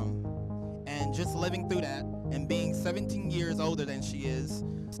syndrome, and just living through that and being 17 years older than she is,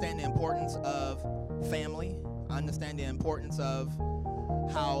 understand the importance of family, understand the importance of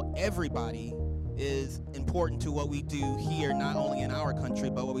how everybody is important to what we do here, not only in our country,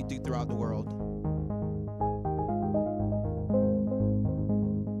 but what we do throughout the world.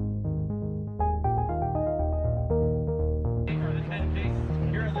 Here are the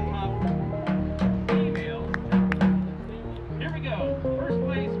 10Ks. Here are the top females. Here we go. First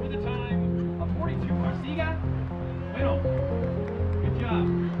place with a time of 42. Arciga, bueno. Good job.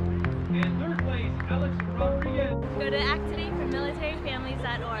 And third place, Alex Rodriguez. Go to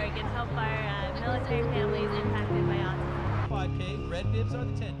activateformilitaryfamilies.org and help our military families impacted by autism. 5K, red bibs are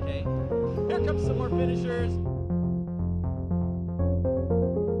the 10K. Here comes some more finishers.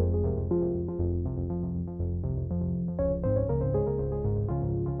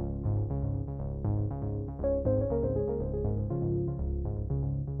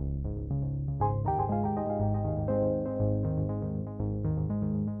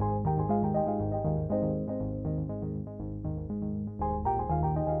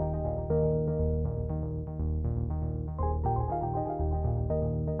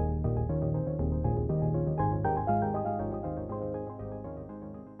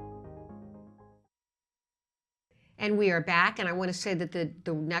 And we are back, and I want to say that the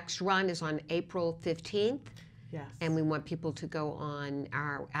next run is on April 15th. Yes. And we want people to go on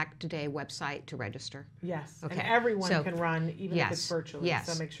our Act Today website to register. Yes. Okay. And everyone can run, even if it's virtually. Yes.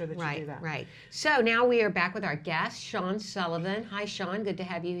 So make sure that you do that. Right. So now we are back with our guest, Sean Sullivan. Hi, Sean. Good to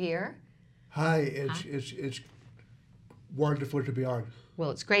have you here. Hi. It's wonderful to be on.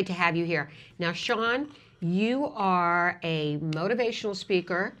 Well, it's great to have you here. Now, Sean, you are a motivational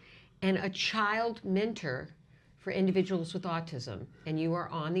speaker and a child mentor for individuals with autism, and you are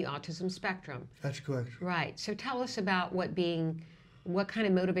on the autism spectrum. That's correct. Right. So tell us about what kind of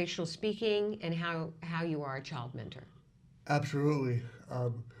motivational speaking and how you are a child mentor. Absolutely.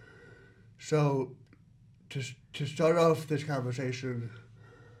 So to start off this conversation,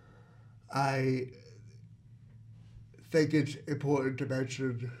 I think it's important to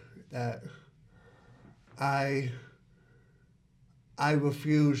mention that I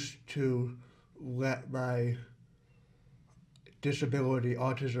refuse to let my disability,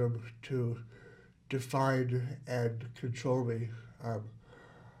 autism, to define and control me.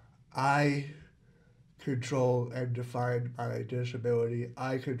 I control and define my disability.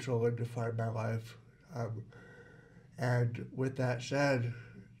 I control and define my life. And with that said,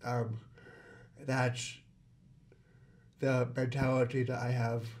 that's the mentality that I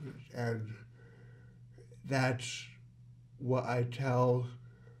have, and that's what I tell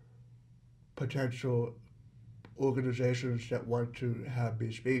potential organizations that want to have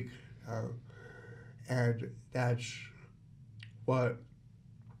me speak, and that's what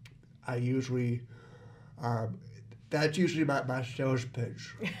I usually, that's usually my sales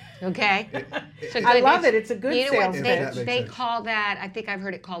pitch. Okay. So I love it. It's a good sales pitch. They call that, I think I've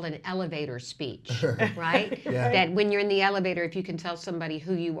heard it called an elevator speech, right? Yeah. That when you're in the elevator, if you can tell somebody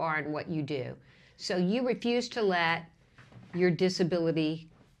who you are and what you do. So you refuse to let your disability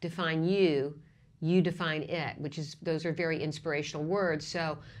define you, you define it, those are very inspirational words.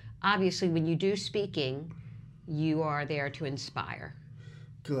 So obviously when you do speaking, you are there to inspire.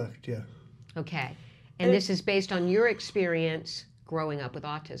 Correct, yeah. Okay. And this is based on your experience growing up with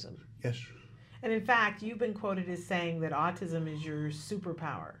autism. Yes. And in fact, you've been quoted as saying that autism is your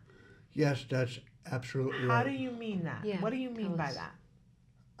superpower. Yes, that's absolutely right. How do you mean that? Yeah, What do you mean by that?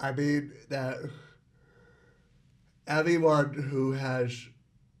 I mean that everyone who has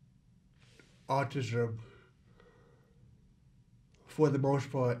autism, for the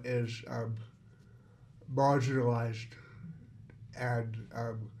most part, is marginalized and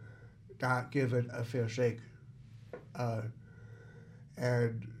not given a fair shake.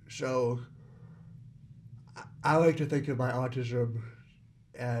 And so I like to think of my autism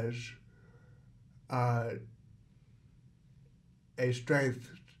as a strength,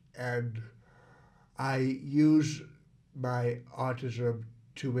 and I use my autism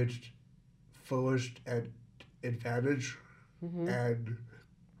to its fullest advantage. Mm-hmm. And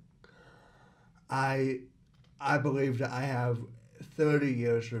I believe that I have 30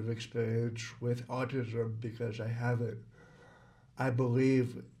 years of experience with autism because I have it. I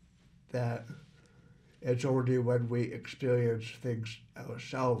believe that it's only when we experience things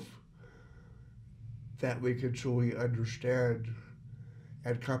ourselves that we can truly understand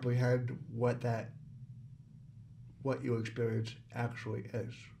and comprehend what you experience actually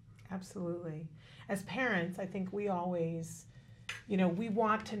is. Absolutely. As parents, I think we always, we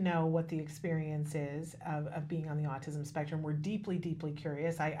want to know what the experience is of being on the autism spectrum. We're deeply, deeply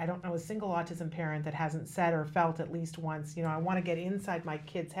curious. I don't know a single autism parent that hasn't said or felt at least once, I want to get inside my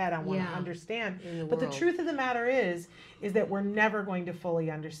kid's head. I want to understand. But the truth of the matter is that we're never going to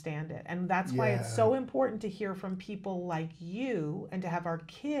fully understand it. And that's why it's so important to hear from people like you and to have our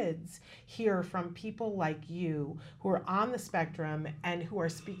kids hear from people like you who are on the spectrum and who are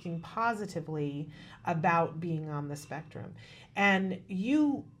speaking positively about being on the spectrum. And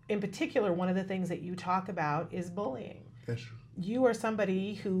you, in particular, one of the things that you talk about is bullying. Yes. You are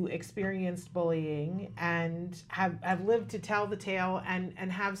somebody who experienced bullying and have lived to tell the tale and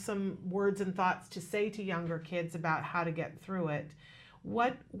have some words and thoughts to say to younger kids about how to get through it.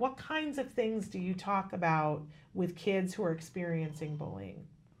 What kinds of things do you talk about with kids who are experiencing bullying?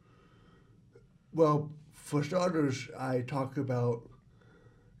 Well, for starters, I talk about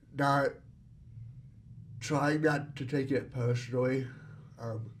trying not to take it personally.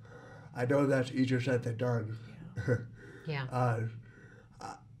 I know that's easier said than done. Yeah.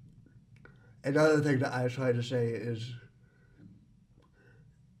 Another thing that I try to say is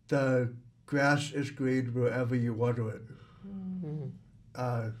the grass is green wherever you water it.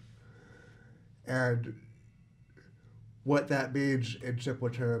 Mm-hmm. And what that means in simple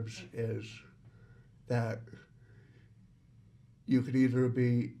terms is that you can either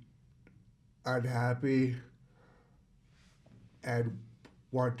be unhappy and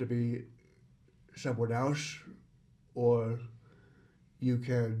want to be someone else, or you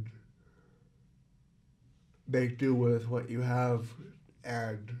can make do with what you have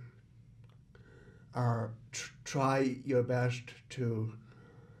and try your best to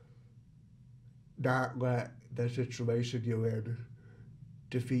not let the situation you're in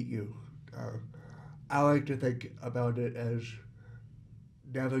defeat you. I like to think about it as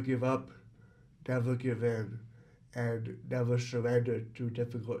never give up, never give in, and never surrender to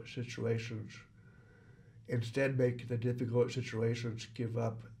difficult situations. Instead, make the difficult situations give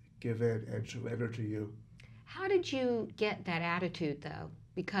up, give in, and surrender to you. How did you get that attitude, though?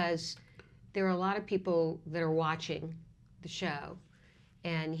 Because there are a lot of people that are watching the show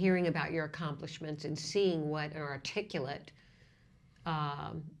and hearing about your accomplishments and seeing what an articulate,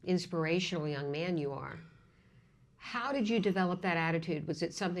 inspirational young man you are. How did you develop that attitude? Was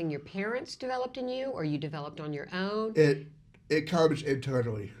it something your parents developed in you, or you developed on your own? It comes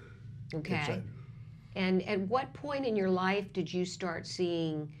internally. Okay. Inside. And at what point in your life did you start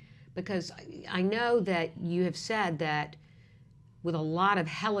seeing, because I know that you have said that with a lot of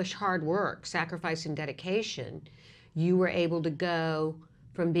hellish hard work, sacrifice, and dedication, you were able to go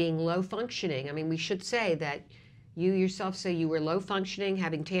from being low functioning. I mean, we should say that you yourself say you were low functioning,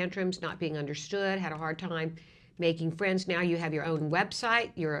 having tantrums, not being understood, had a hard time making friends. Now you have your own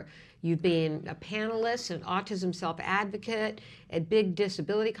website. You've been a panelist, an autism self-advocate at big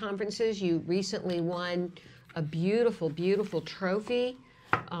disability conferences. You recently won a beautiful, beautiful trophy,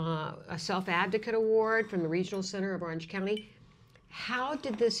 a self-advocate award from the Regional Center of Orange County. How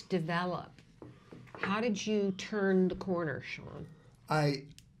did this develop? How did you turn the corner, Sean? I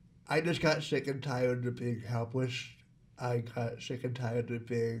just got sick and tired of being helpless. I got sick and tired of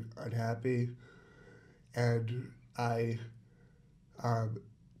being unhappy. And I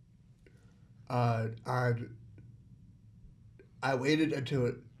waited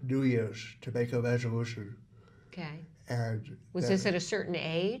until New Year's to make a resolution. Okay. And was this at a certain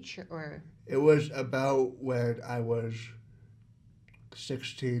age, or? It was about when I was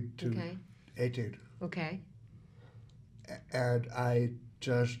 16 to 18. Okay. And I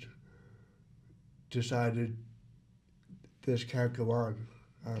just decided this can't go on.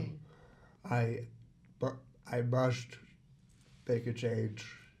 I must make a change,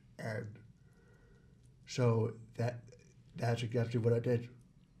 and so that's exactly what I did.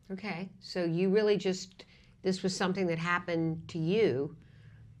 Okay, so you really just, this was something that happened to you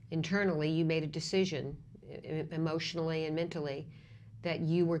internally. You made a decision emotionally and mentally that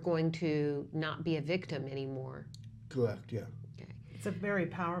you were going to not be a victim anymore. Correct, yeah. It's a very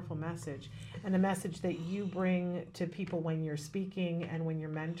powerful message, and a message that you bring to people when you're speaking and when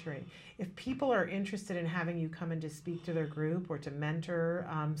you're mentoring. If people are interested in having you come in to speak to their group or to mentor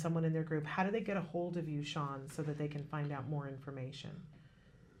someone in their group, how do they get a hold of you, Sean, so that they can find out more information?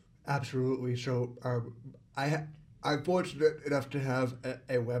 Absolutely. So I'm fortunate enough to have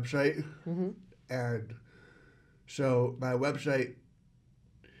a website, and so my website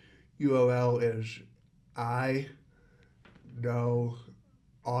URL is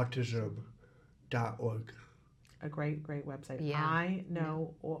iknowautism.org. A great website. Yeah.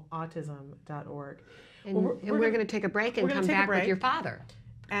 iknowautism.org. And we're going to take a break and come back with your father.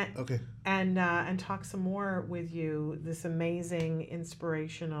 And talk some more with you, this amazing,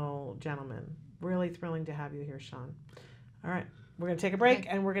 inspirational gentleman. Really thrilling to have you here, Sean. All right, we're going to take a break,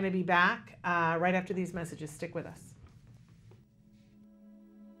 and we're going to be back right after these messages. Stick with us.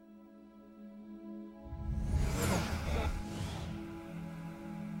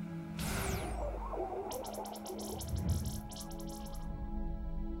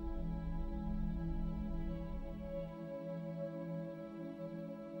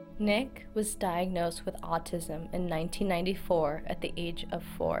 Nick was diagnosed with autism in 1994 at the age of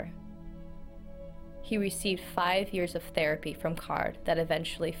 4. He received 5 years of therapy from CARD that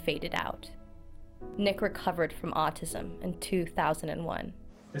eventually faded out. Nick recovered from autism in 2001.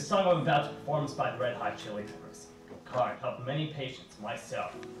 The song I'm about to perform is by the Red Hot Chili Peppers. CARD helped many patients,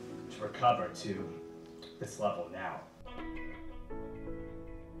 myself, to recover to this level now.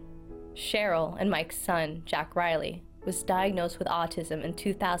 Cheryl and Mike's son, Jack Riley, was diagnosed with autism in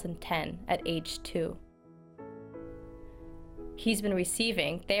 2010 at age 2. He's been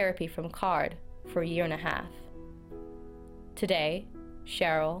receiving therapy from CARD for a year and a half. Today,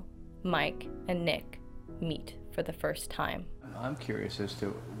 Cheryl, Mike, and Nick meet for the first time. I'm curious as to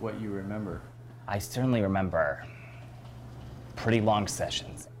what you remember. I certainly remember pretty long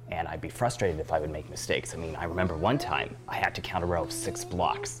sessions, and I'd be frustrated if I would make mistakes. I mean, I remember one time I had to count a row of 6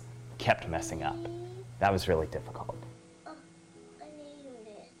 blocks, kept messing up. That was really difficult.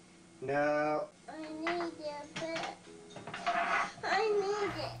 No. I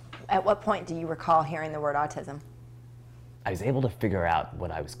need it. At what point do you recall hearing the word autism? I was able to figure out what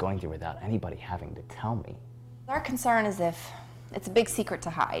I was going through without anybody having to tell me. Our concern is if it's a big secret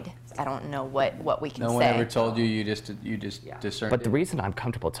to hide. I don't know what we can say. No one ever told you, you just discerned But the it? reason I'm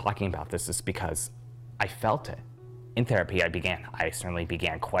comfortable talking about this is because I felt it. In therapy, I certainly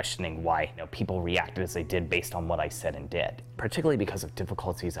began questioning why people reacted as they did based on what I said and did. Particularly because of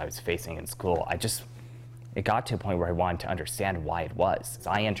difficulties I was facing in school. It got to a point where I wanted to understand why it was.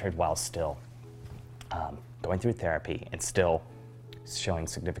 I entered while still going through therapy and still showing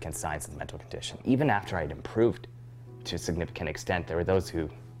significant signs of the mental condition. Even after I'd improved to a significant extent, there were those who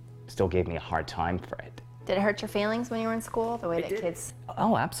still gave me a hard time for it. Did it hurt your feelings when you were in school, the way that kids...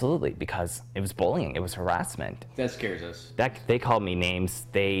 Oh, absolutely, because it was bullying, it was harassment. That scares us. They called me names.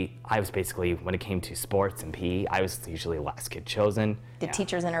 I was basically, when it came to sports and PE, I was usually the last kid chosen. Did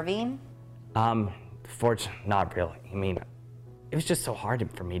teachers intervene? Fortunately, not really. I mean, it was just so hard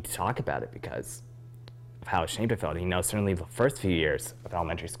for me to talk about it because of how ashamed I felt. Certainly the first few years of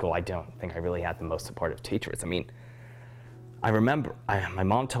elementary school, I don't think I really had the most supportive teachers. I mean, I remember my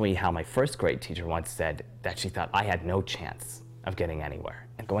mom told me how my first grade teacher once said that she thought I had no chance of getting anywhere.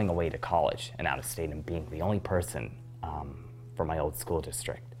 And going away to college and out of state and being the only person from my old school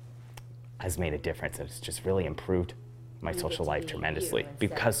district has made a difference. It's just really improved my social life tremendously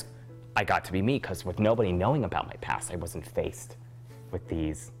because I got to be me, because with nobody knowing about my past, I wasn't faced with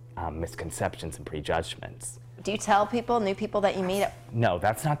these misconceptions and prejudgments. Do you tell people, new people that you meet? No,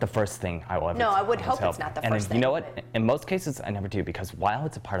 that's not the first thing I will ever No, I would tell hope it's not the first thing. You know what? In most cases, I never do, because while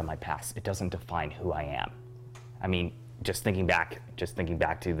it's a part of my past, it doesn't define who I am. I mean, just thinking back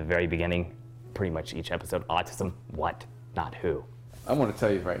to the very beginning, pretty much each episode, autism, what, not who. I want to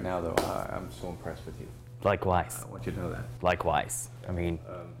tell you right now, though, I'm so impressed with you. Likewise. I want you to know that. Likewise. I mean,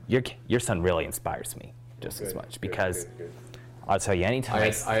 your son really inspires me just as much, because I'll tell you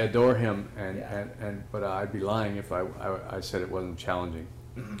anytime. I adore him, but I'd be lying if I said it wasn't challenging.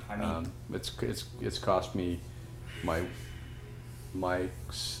 I mean, it's cost me my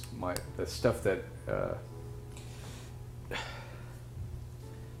the stuff that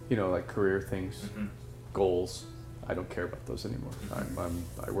like career things, goals. I don't care about those anymore.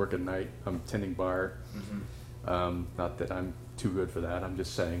 I work at night. I'm tending bar. Not that I'm too good for that. I'm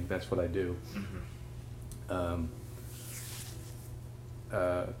just saying that's what I do.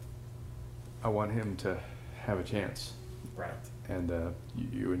 I want him to have a chance. Right. And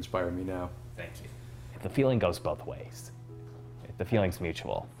you inspire me now. Thank you. The feeling goes both ways. The feeling's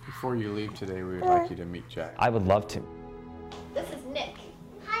mutual. Before you leave today, we would like you to meet Jack. I would love to. This is Nick.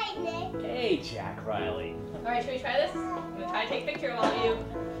 Hi, Nick. Hey, Jack Riley. All right, should we try this? I'm gonna try to take a picture of all of you.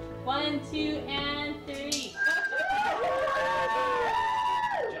 1, 2, and 3.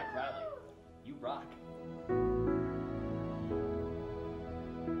 Jack Riley, you rock.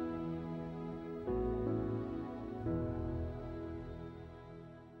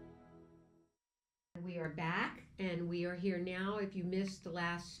 We are back, and we are here now. If you missed the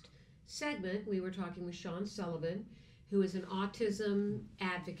last segment, we were talking with Sean Sullivan, who is an autism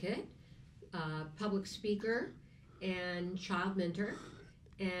advocate, public speaker, and child mentor.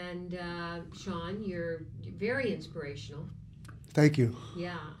 And Sean, you're very inspirational. Thank you.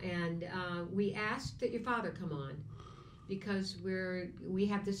 Yeah, and we asked that your father come on because we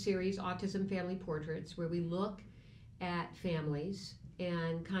have this series, Autism Family Portraits, where we look at families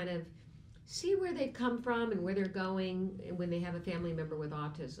and kind of see where they've come from and where they're going when they have a family member with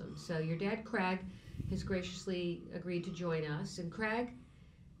autism. So your dad, Craig, has graciously agreed to join us. And Craig,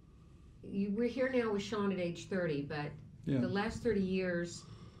 we're here now with Sean at age 30, but the last 30 years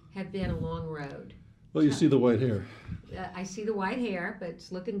have been a long road. Well, you see the white hair. I see the white hair, but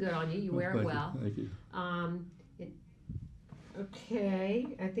it's looking good on you. You wear it well. Thank you. Okay,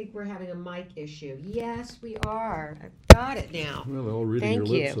 I think we're having a mic issue. Yes, we are. I've got it now. Well, they're all reading your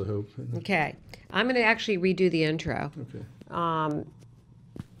lips, I hope. Okay, I'm going to actually redo the intro. Okay.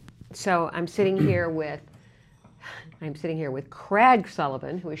 So I'm sitting here with Craig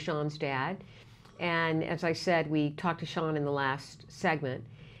Sullivan, who is Sean's dad, and as I said, we talked to Sean in the last segment,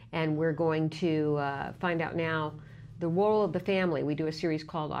 and we're going to find out now the role of the family. We do a series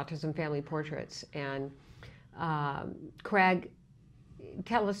called Autism Family Portraits, and Craig,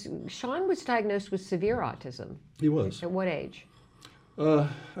 tell us, Sean was diagnosed with severe autism. He was. At what age? I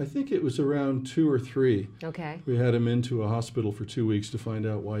think it was around 2 or 3. Okay. We had him into a hospital for 2 weeks to find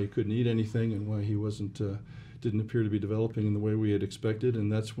out why he couldn't eat anything and why he didn't appear to be developing in the way we had expected,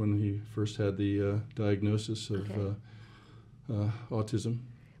 and that's when he first had the diagnosis of autism.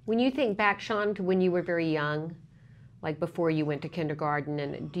 When you think back, Sean, to when you were very young, like before you went to kindergarten,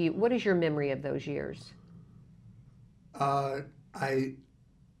 and what is your memory of those years? I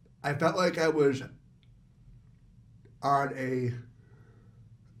felt like I was on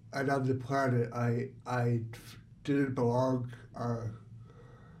another planet. I didn't belong.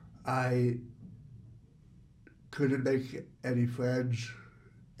 I couldn't make any friends,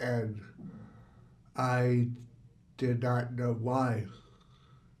 and I did not know why.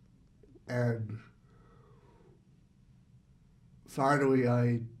 And finally,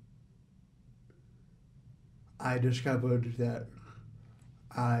 I discovered that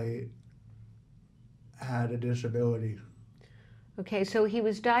I had a disability. Okay, so he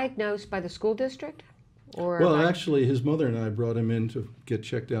was diagnosed by the school district? Well, actually, his mother and I brought him in to get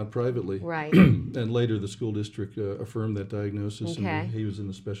checked out privately. Right. And later the school district affirmed that diagnosis, okay. And he was in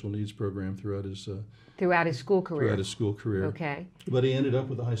the special needs program throughout his school career. Throughout his school career. Okay. But he ended up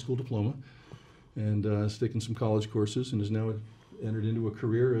with a high school diploma and has taken some college courses and has now entered into a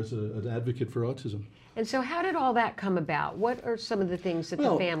career as an advocate for autism. And so how did all that come about? What are some of the things that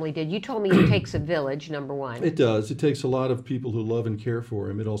the family did? You told me it takes a village, number one. It does. It takes a lot of people who love and care for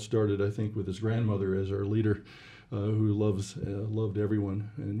him. It all started, I think, with his grandmother as our leader, who loved everyone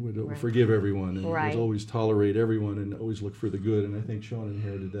and would forgive everyone and would always tolerate everyone and always look for the good. And I think Sean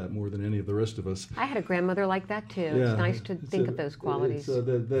inherited that more than any of the rest of us. I had a grandmother like that too. Yeah, it's nice to think of those qualities.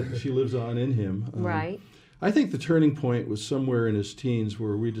 That she lives on in him. Right. I think the turning point was somewhere in his teens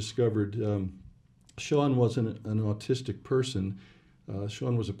where we discovered Sean wasn't an autistic person.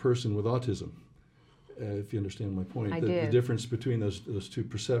 Sean was a person with autism, if you understand my point. The difference between those two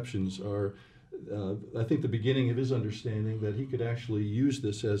perceptions are, I think, the beginning of his understanding that he could actually use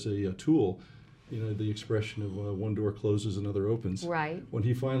this as a tool, the expression of one door closes, another opens. Right. When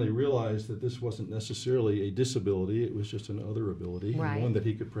he finally realized that this wasn't necessarily a disability, it was just an other ability, and one that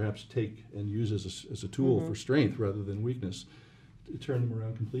he could perhaps take and use as a tool for strength rather than weakness, it turned him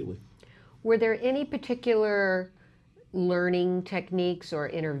around completely. Were there any particular learning techniques or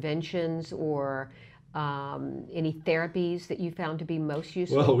interventions or any therapies that you found to be most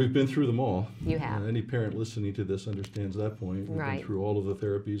useful? Well, we've been through them all. You have. Any parent listening to this understands that point. We've Right. been through all of the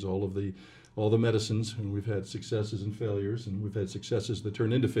therapies, all the medicines, and we've had successes and failures, and we've had successes that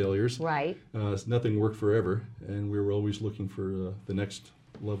turn into failures. Right. Nothing worked forever, and we were always looking for the next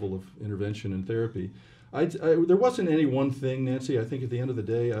level of intervention and therapy. There wasn't any one thing, Nancy. I think at the end of the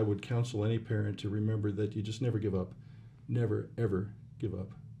day, I would counsel any parent to remember that you just never give up. Never, ever give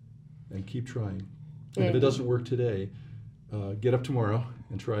up. And keep trying. And if it doesn't work today, get up tomorrow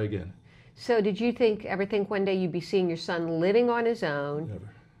and try again. So did you ever think one day you'd be seeing your son living on his own? Never.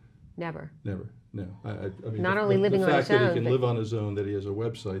 Never? Never, no. I mean, Not only living on his own. The fact that he can but- live on his own, that he has a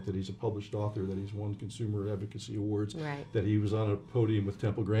website, that he's a published author, that he's won consumer advocacy awards, Right. that he was on a podium with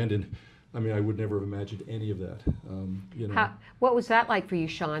Temple Grandin. I mean, I would never have imagined any of that. You know. What was that like for you,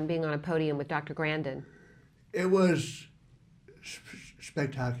 Sean, being on a podium with Dr. Grandin? It was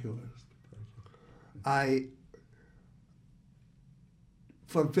spectacular.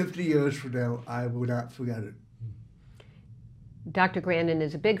 From 50 years from now, I will not forget it. Dr. Grandin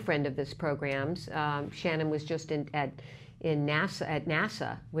is a big friend of this program's. Shannon was just at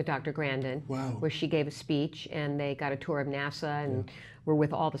NASA with Dr. Grandin, Wow. where she gave a speech, and they got a tour of NASA, and were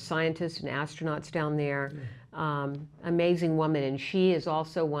with all the scientists and astronauts down there. Amazing woman, and she is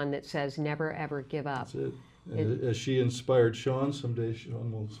also one that says never ever give up. That's it. And as she inspired Sean, someday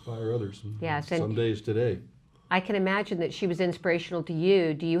Sean will inspire others. Yes, and some days today. I can imagine that she was inspirational to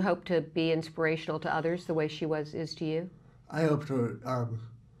you. Do you hope to be inspirational to others the way she is to you? I hope to.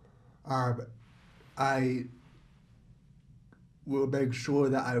 I will make sure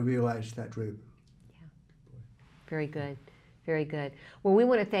that I realize that dream. Very good. Very good. Well, we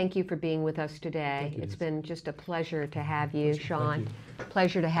want to thank you for being with us today. It's been just a pleasure to have you, Sean.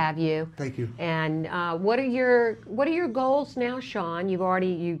 Pleasure to have you. Thank you. And what are your goals now, Sean?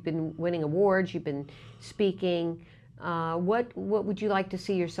 You've been winning awards. You've been speaking. What would you like to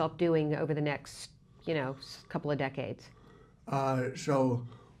see yourself doing over the next, couple of decades? So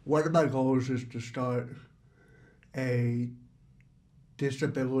one of my goals is to start a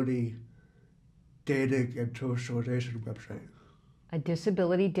disability dating and socialization website. A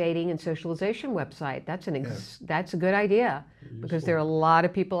disability dating and socialization website. That's a good idea, because there are a lot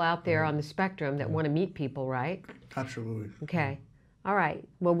of people out there on the spectrum that want to meet people, right? Absolutely. Okay. All right.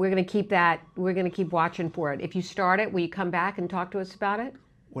 Well, we're going to keep that. We're going to keep watching for it. If you start it, will you come back and talk to us about it?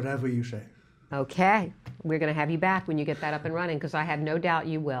 Whatever you say. Okay. We're going to have you back when you get that up and running, because I have no doubt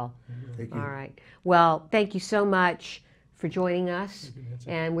you will. Thank you. All right. Well, thank you so much for joining us.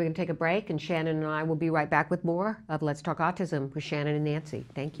 And we're going to take a break, and Shannon and I will be right back with more of Let's Talk Autism with Shannon and Nancy.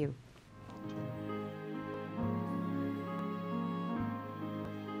 Thank you.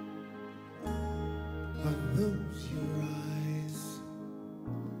 Are those your eyes?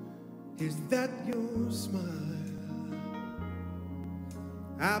 Is that your smile?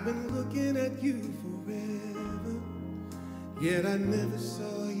 I've been looking at you forever, yet I never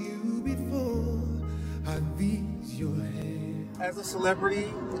saw you before. Are these your hands? As a celebrity,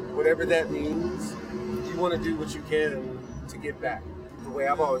 whatever that means, you want to do what you can to give back. The way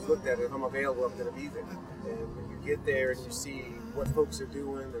I've always looked at it, if I'm available, I'm going to be there. And when you get there and you see what folks are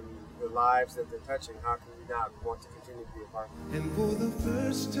doing and the lives that they're touching, how can you not want to continue to be a part of it? And for the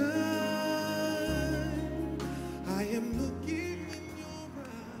first time, I am looking in your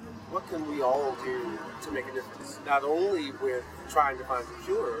eyes. What can we all do to make a difference? Not only with trying to find a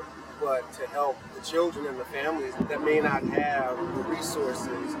cure, but to help the children and the families that may not have the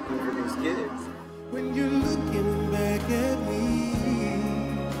resources for these kids. When you're looking back at me,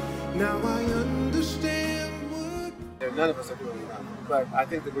 now I understand what... None of us are doing enough, but I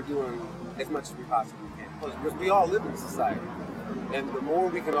think that we're doing as much as we possibly can. Because we all live in society, and the more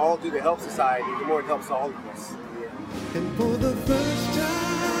we can all do to help society, the more it helps all of us. And for the first time,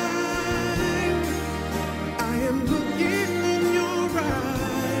 I am looking in your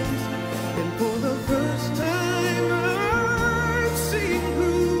eyes. And for the first time, I'm seeing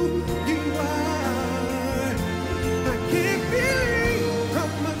who you are. I can't believe how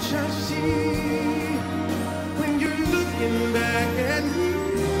much I see when you're looking back at me.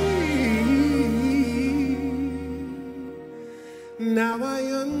 Now I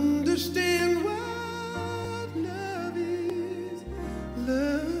understand what love is.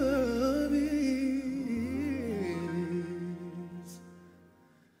 Love is.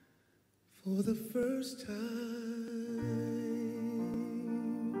 For the first time.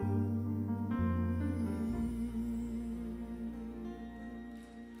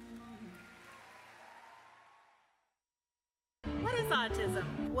 What is autism?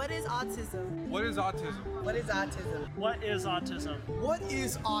 autism? What is autism? What is autism? What is autism? What is autism? What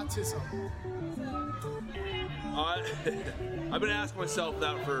is autism? I've been asking myself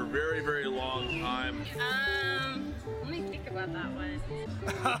that for a very, very long time. Let me think about that one.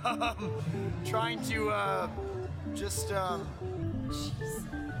 Trying to, Jeez.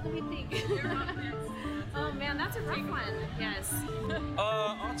 Let me think. Oh man, that's a rough one. Yes.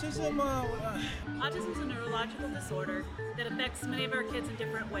 Autism is a neurological disorder that affects many of our kids in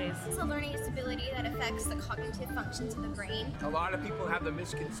different ways. It's a learning disability that affects the cognitive functions of the brain. A lot of people have the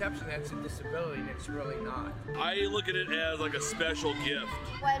misconception that it's a disability, and it's really not. I look at it as like a special gift.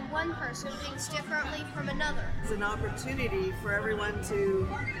 When one person thinks differently from another. It's an opportunity for everyone to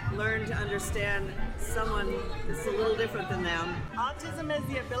learn to understand someone that's a little different than them. Autism is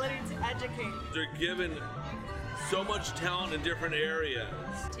the ability to educate. They're given so much talent in different areas.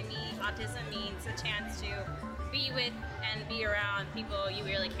 To me, autism means a chance to be with and be around people you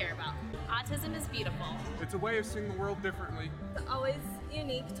really care about. Autism is beautiful. It's a way of seeing the world differently. It's always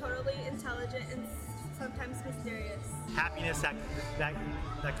unique, totally intelligent, and sometimes mysterious. Happiness that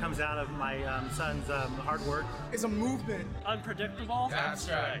comes out of my son's hard work. It's a movement. Unpredictable. That's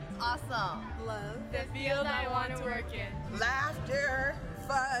right. Awesome. Love. The field I want to work in. Laughter,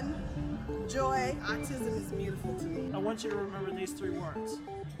 fun, joy. Autism is beautiful to me. I want you to remember these 3 words.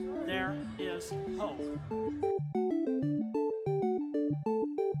 There is hope.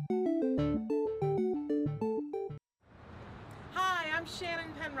 Hi, I'm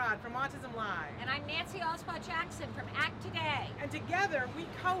Shannon Penrod from Autism Live. And I'm Nancy Oswald Jackson from Act Today. And together we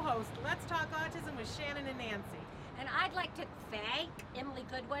co-host Let's Talk Autism with Shannon and Nancy. And I'd like to thank Emily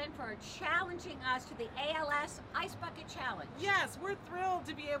Goodwin for challenging us to the ALS Ice Bucket Challenge. Yes, we're thrilled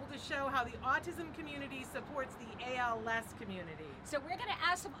to be able to show how the autism community supports the ALS community. So we're going to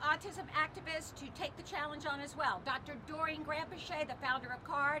ask some autism activists to take the challenge on as well. Dr. Doreen Grandpichet, the founder of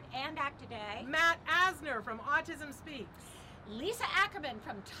CARD and Act Today. Matt Asner from Autism Speaks. Lisa Ackerman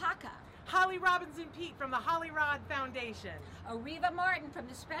from TACA. Holly Robinson Peete from the Holly Rod Foundation. Ariva Martin from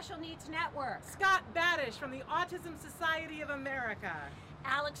the Special Needs Network. Scott Badish from the Autism Society of America.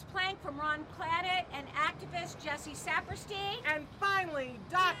 Alex Plank from Ron Planet and activist Jesse Saperstein. And finally,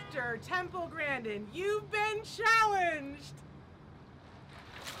 Dr. Temple Grandin. You've been challenged!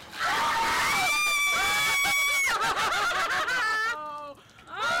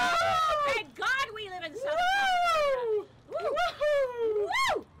 Thank God we live in South Carolina. Woo!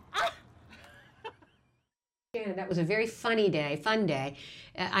 Woo! Shannon, that was a very fun day.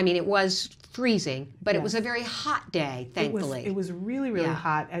 I mean, it was freezing, but it was a very hot day, thankfully. It was really, really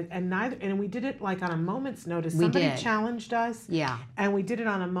hot, and we did it like on a moment's notice. Somebody challenged us. Yeah. And we did it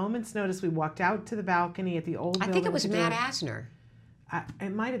on a moment's notice. We walked out to the balcony at the old building. I think it was Matt Asner.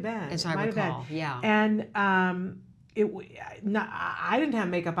 It might have been. As I recall, yeah. And I didn't have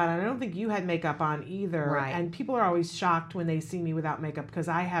makeup on. I don't think you had makeup on either. Right. And people are always shocked when they see me without makeup because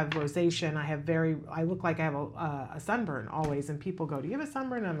I have rosacea. I look like I have a sunburn always. And people go, "Do you have a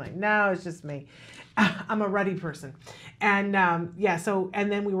sunburn?" And I'm like, "No, it's just me. I'm a ruddy person." And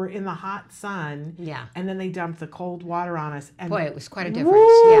and then we were in the hot sun. Yeah. And then they dumped the cold water on us. And boy, it was quite a difference.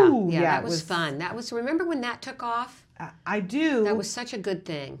 Woo! Yeah, that was fun. Remember when that took off? I do. That was such a good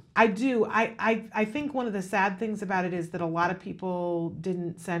thing. I do. I think one of the sad things about it is that a lot of people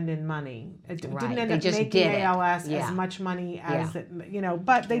didn't send in money. It didn't end up making ALS as much money as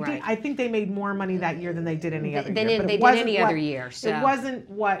but they did. I think they made more money that year than they did any other year. They did any other year. So. It wasn't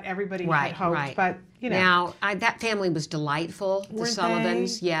what everybody had hoped, but Now, that family was delightful. The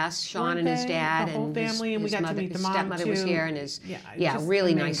Sullivans, yes, Sean and his dad, the whole and family, and we got to meet the mom stepmother was here, and his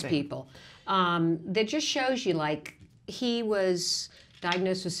really nice people. That just shows you, like, he was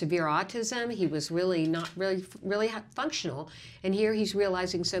diagnosed with severe autism. He was really not really functional, and here he's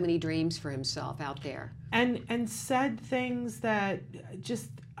realizing so many dreams for himself out there. And said things that just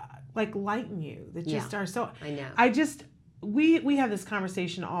like lighten you. That just are so. I know. We have this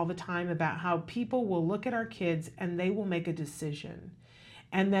conversation all the time about how people will look at our kids and they will make a decision.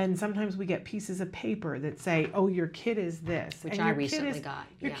 And then sometimes we get pieces of paper that say, "Oh, your kid is this." Which and I recently got.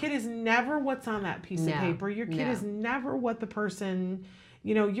 Your kid is never what's on that piece of paper. Your kid is never what the person,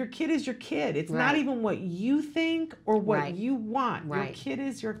 your kid is your kid. It's not even what you think or what you want. Your kid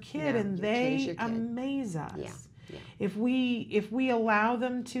is your kid, and they amaze us. Yeah. If we allow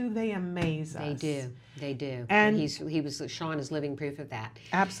them to, they amaze us. They do. And Sean is living proof of that.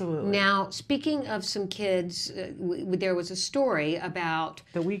 Absolutely. Now, speaking of some kids, there was a story about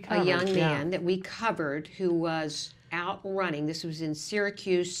a young man that we covered who was out running. This was in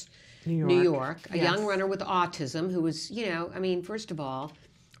Syracuse, New York. A young runner with autism who was, first of all,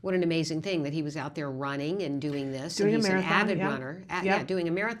 what an amazing thing that he was out there running and doing this. Doing and he's a marathon, an avid yeah. runner. Yep. Yeah, doing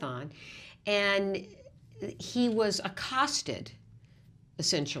a marathon. And he was accosted,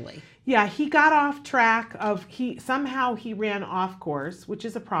 essentially. Yeah, he got off track somehow he ran off course, which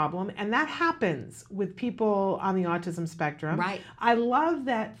is a problem, and that happens with people on the autism spectrum. Right. I love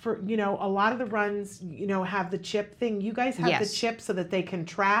that for, a lot of the runs, have the chip thing. You guys have the chip so that they can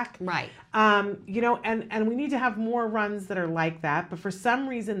track. Right. And we need to have more runs that are like that, but for some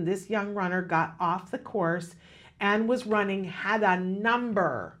reason this young runner got off the course and was running, had a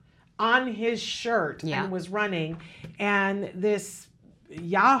number on his shirt and was running, and this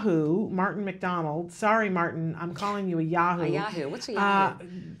Yahoo, Martin McDonald. Sorry, Martin, I'm calling you a Yahoo. A Yahoo. What's a Yahoo?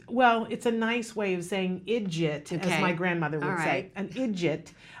 Well, it's a nice way of saying idjit, as my grandmother would say. An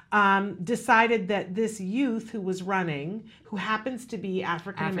idjit decided that this youth who was running, who happens to be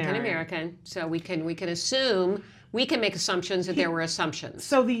African American. So we can assume. We can make assumptions that there were assumptions.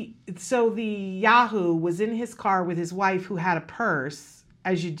 So the Yahoo was in his car with his wife, who had a purse,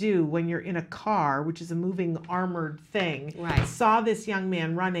 as you do when you're in a car, which is a moving armored thing, saw this young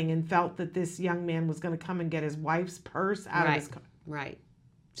man running and felt that this young man was going to come and get his wife's purse out of his car. Right.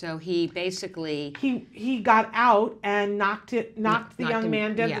 So he basically... He got out and knocked the young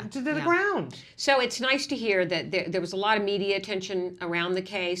man to the ground. So it's nice to hear that there was a lot of media attention around the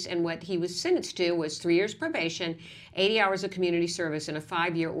case, and what he was sentenced to was 3 years probation, 80 hours of community service, and a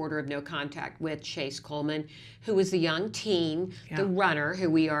 5-year order of no contact with Chase Coleman, who was the young teen, the runner, who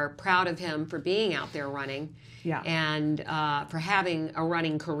we are proud of him for being out there running. Yeah. And for having a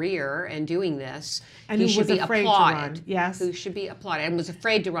running career and doing this, and he who should was be afraid applauded. To run. Yes. Who should be applauded and was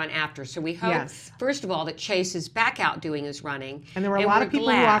afraid to run after. So we hope, first of all, that Chase is back out doing his running. And there were a lot of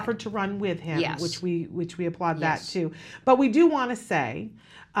people who offered to run with him, which we applaud that too. But we do want to say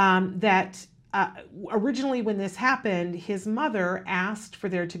that originally when this happened, his mother asked for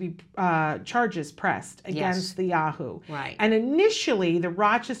there to be charges pressed against the Yahoo. Right. And initially, the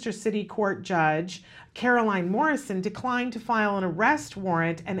Rochester City Court judge, Caroline Morrison, declined to file an arrest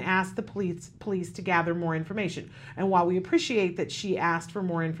warrant and asked the police to gather more information. And while we appreciate that she asked for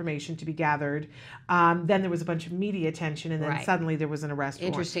more information to be gathered, then there was a bunch of media attention, and then suddenly there was an arrest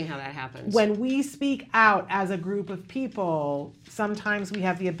warrant. Interesting how that happens. When we speak out as a group of people, sometimes we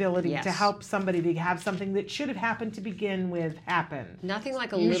have the ability to help somebody to have something that should have happened to begin with happen. Nothing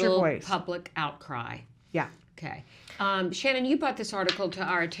like a Use your little voice. Public outcry. Yeah. Okay. Shannon, you brought this article to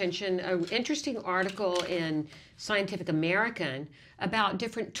our attention, an interesting article in Scientific American about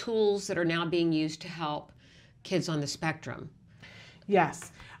different tools that are now being used to help kids on the spectrum.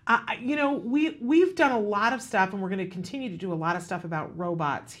 Yes. We've done a lot of stuff, and we're going to continue to do a lot of stuff about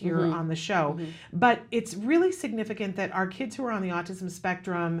robots here on the show. But it's really significant that our kids who are on the autism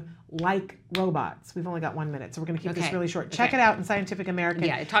spectrum like robots. We've only got 1 minute, so we're going to keep this really short. Check it out in Scientific American.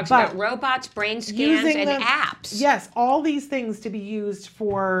 Yeah, it talks about robots, brain scans, and apps. Yes, all these things to be used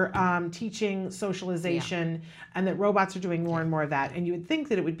for teaching, socialization, and that robots are doing more and more of that. And you would think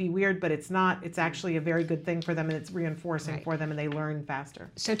that it would be weird, but it's not. It's actually a very good thing for them, and it's reinforcing for them, and they learn faster.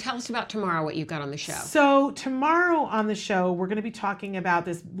 So tell us about tomorrow, what you've got on the show. So tomorrow on the show, we're going to be talking about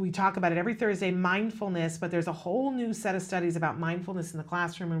this. We talk about it every Thursday, mindfulness, but there's a whole new set of studies about mindfulness in the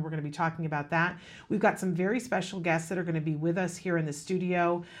classroom, and we're going to be talking about that. We've got some very special guests that are going to be with us here in the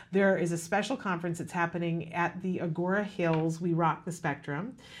studio. There is a special conference that's happening at the Agora Hills, We Rock the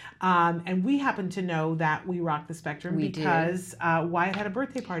Spectrum. And we happen to know that We Rock the Spectrum because Wyatt had a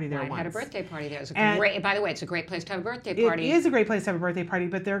birthday party there once. Wyatt had a birthday party there. It was a great, by the way, it's a great place to have a birthday party. It is a great place to have a birthday party,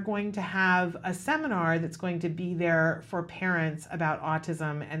 but they're going to have a seminar that's going to be there for parents about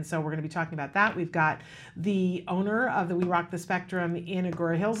autism. And so we're going to be talking about that. We've got the owner of the We Rock the Spectrum in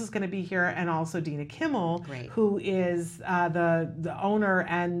Agora Hills is going to be here, and also Dina Kimmel, who is the owner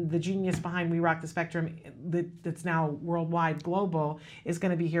and the genius behind We Rock the Spectrum that's now worldwide, global, is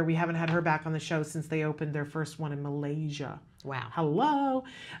going to be here. We haven't had her back on the show since they opened their first one in Malaysia. Wow. Hello.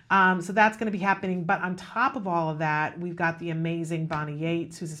 So that's going to be happening. But on top of all of that, we've got the amazing Bonnie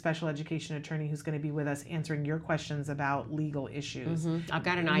Yates, who's a special education attorney, who's going to be with us answering your questions about legal issues. I've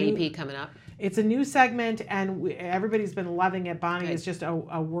got an IEP coming up. It's a new segment, and everybody's been loving it. Bonnie is just a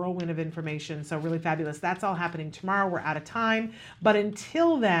whirlwind of information, so really fabulous. That's all happening tomorrow. We're out of time. But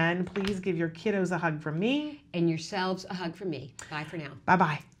until then, please give your kiddos a hug from me. And yourselves a hug from me. Bye for now.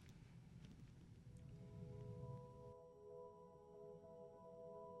 Bye-bye.